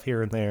TV stuff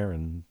here and there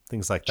and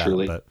things like that.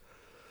 Truly. But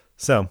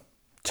so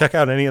check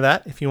out any of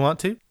that if you want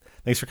to.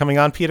 Thanks for coming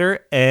on,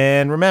 Peter.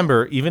 And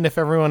remember, even if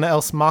everyone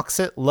else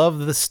mocks it, love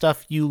the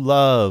stuff you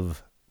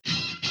love.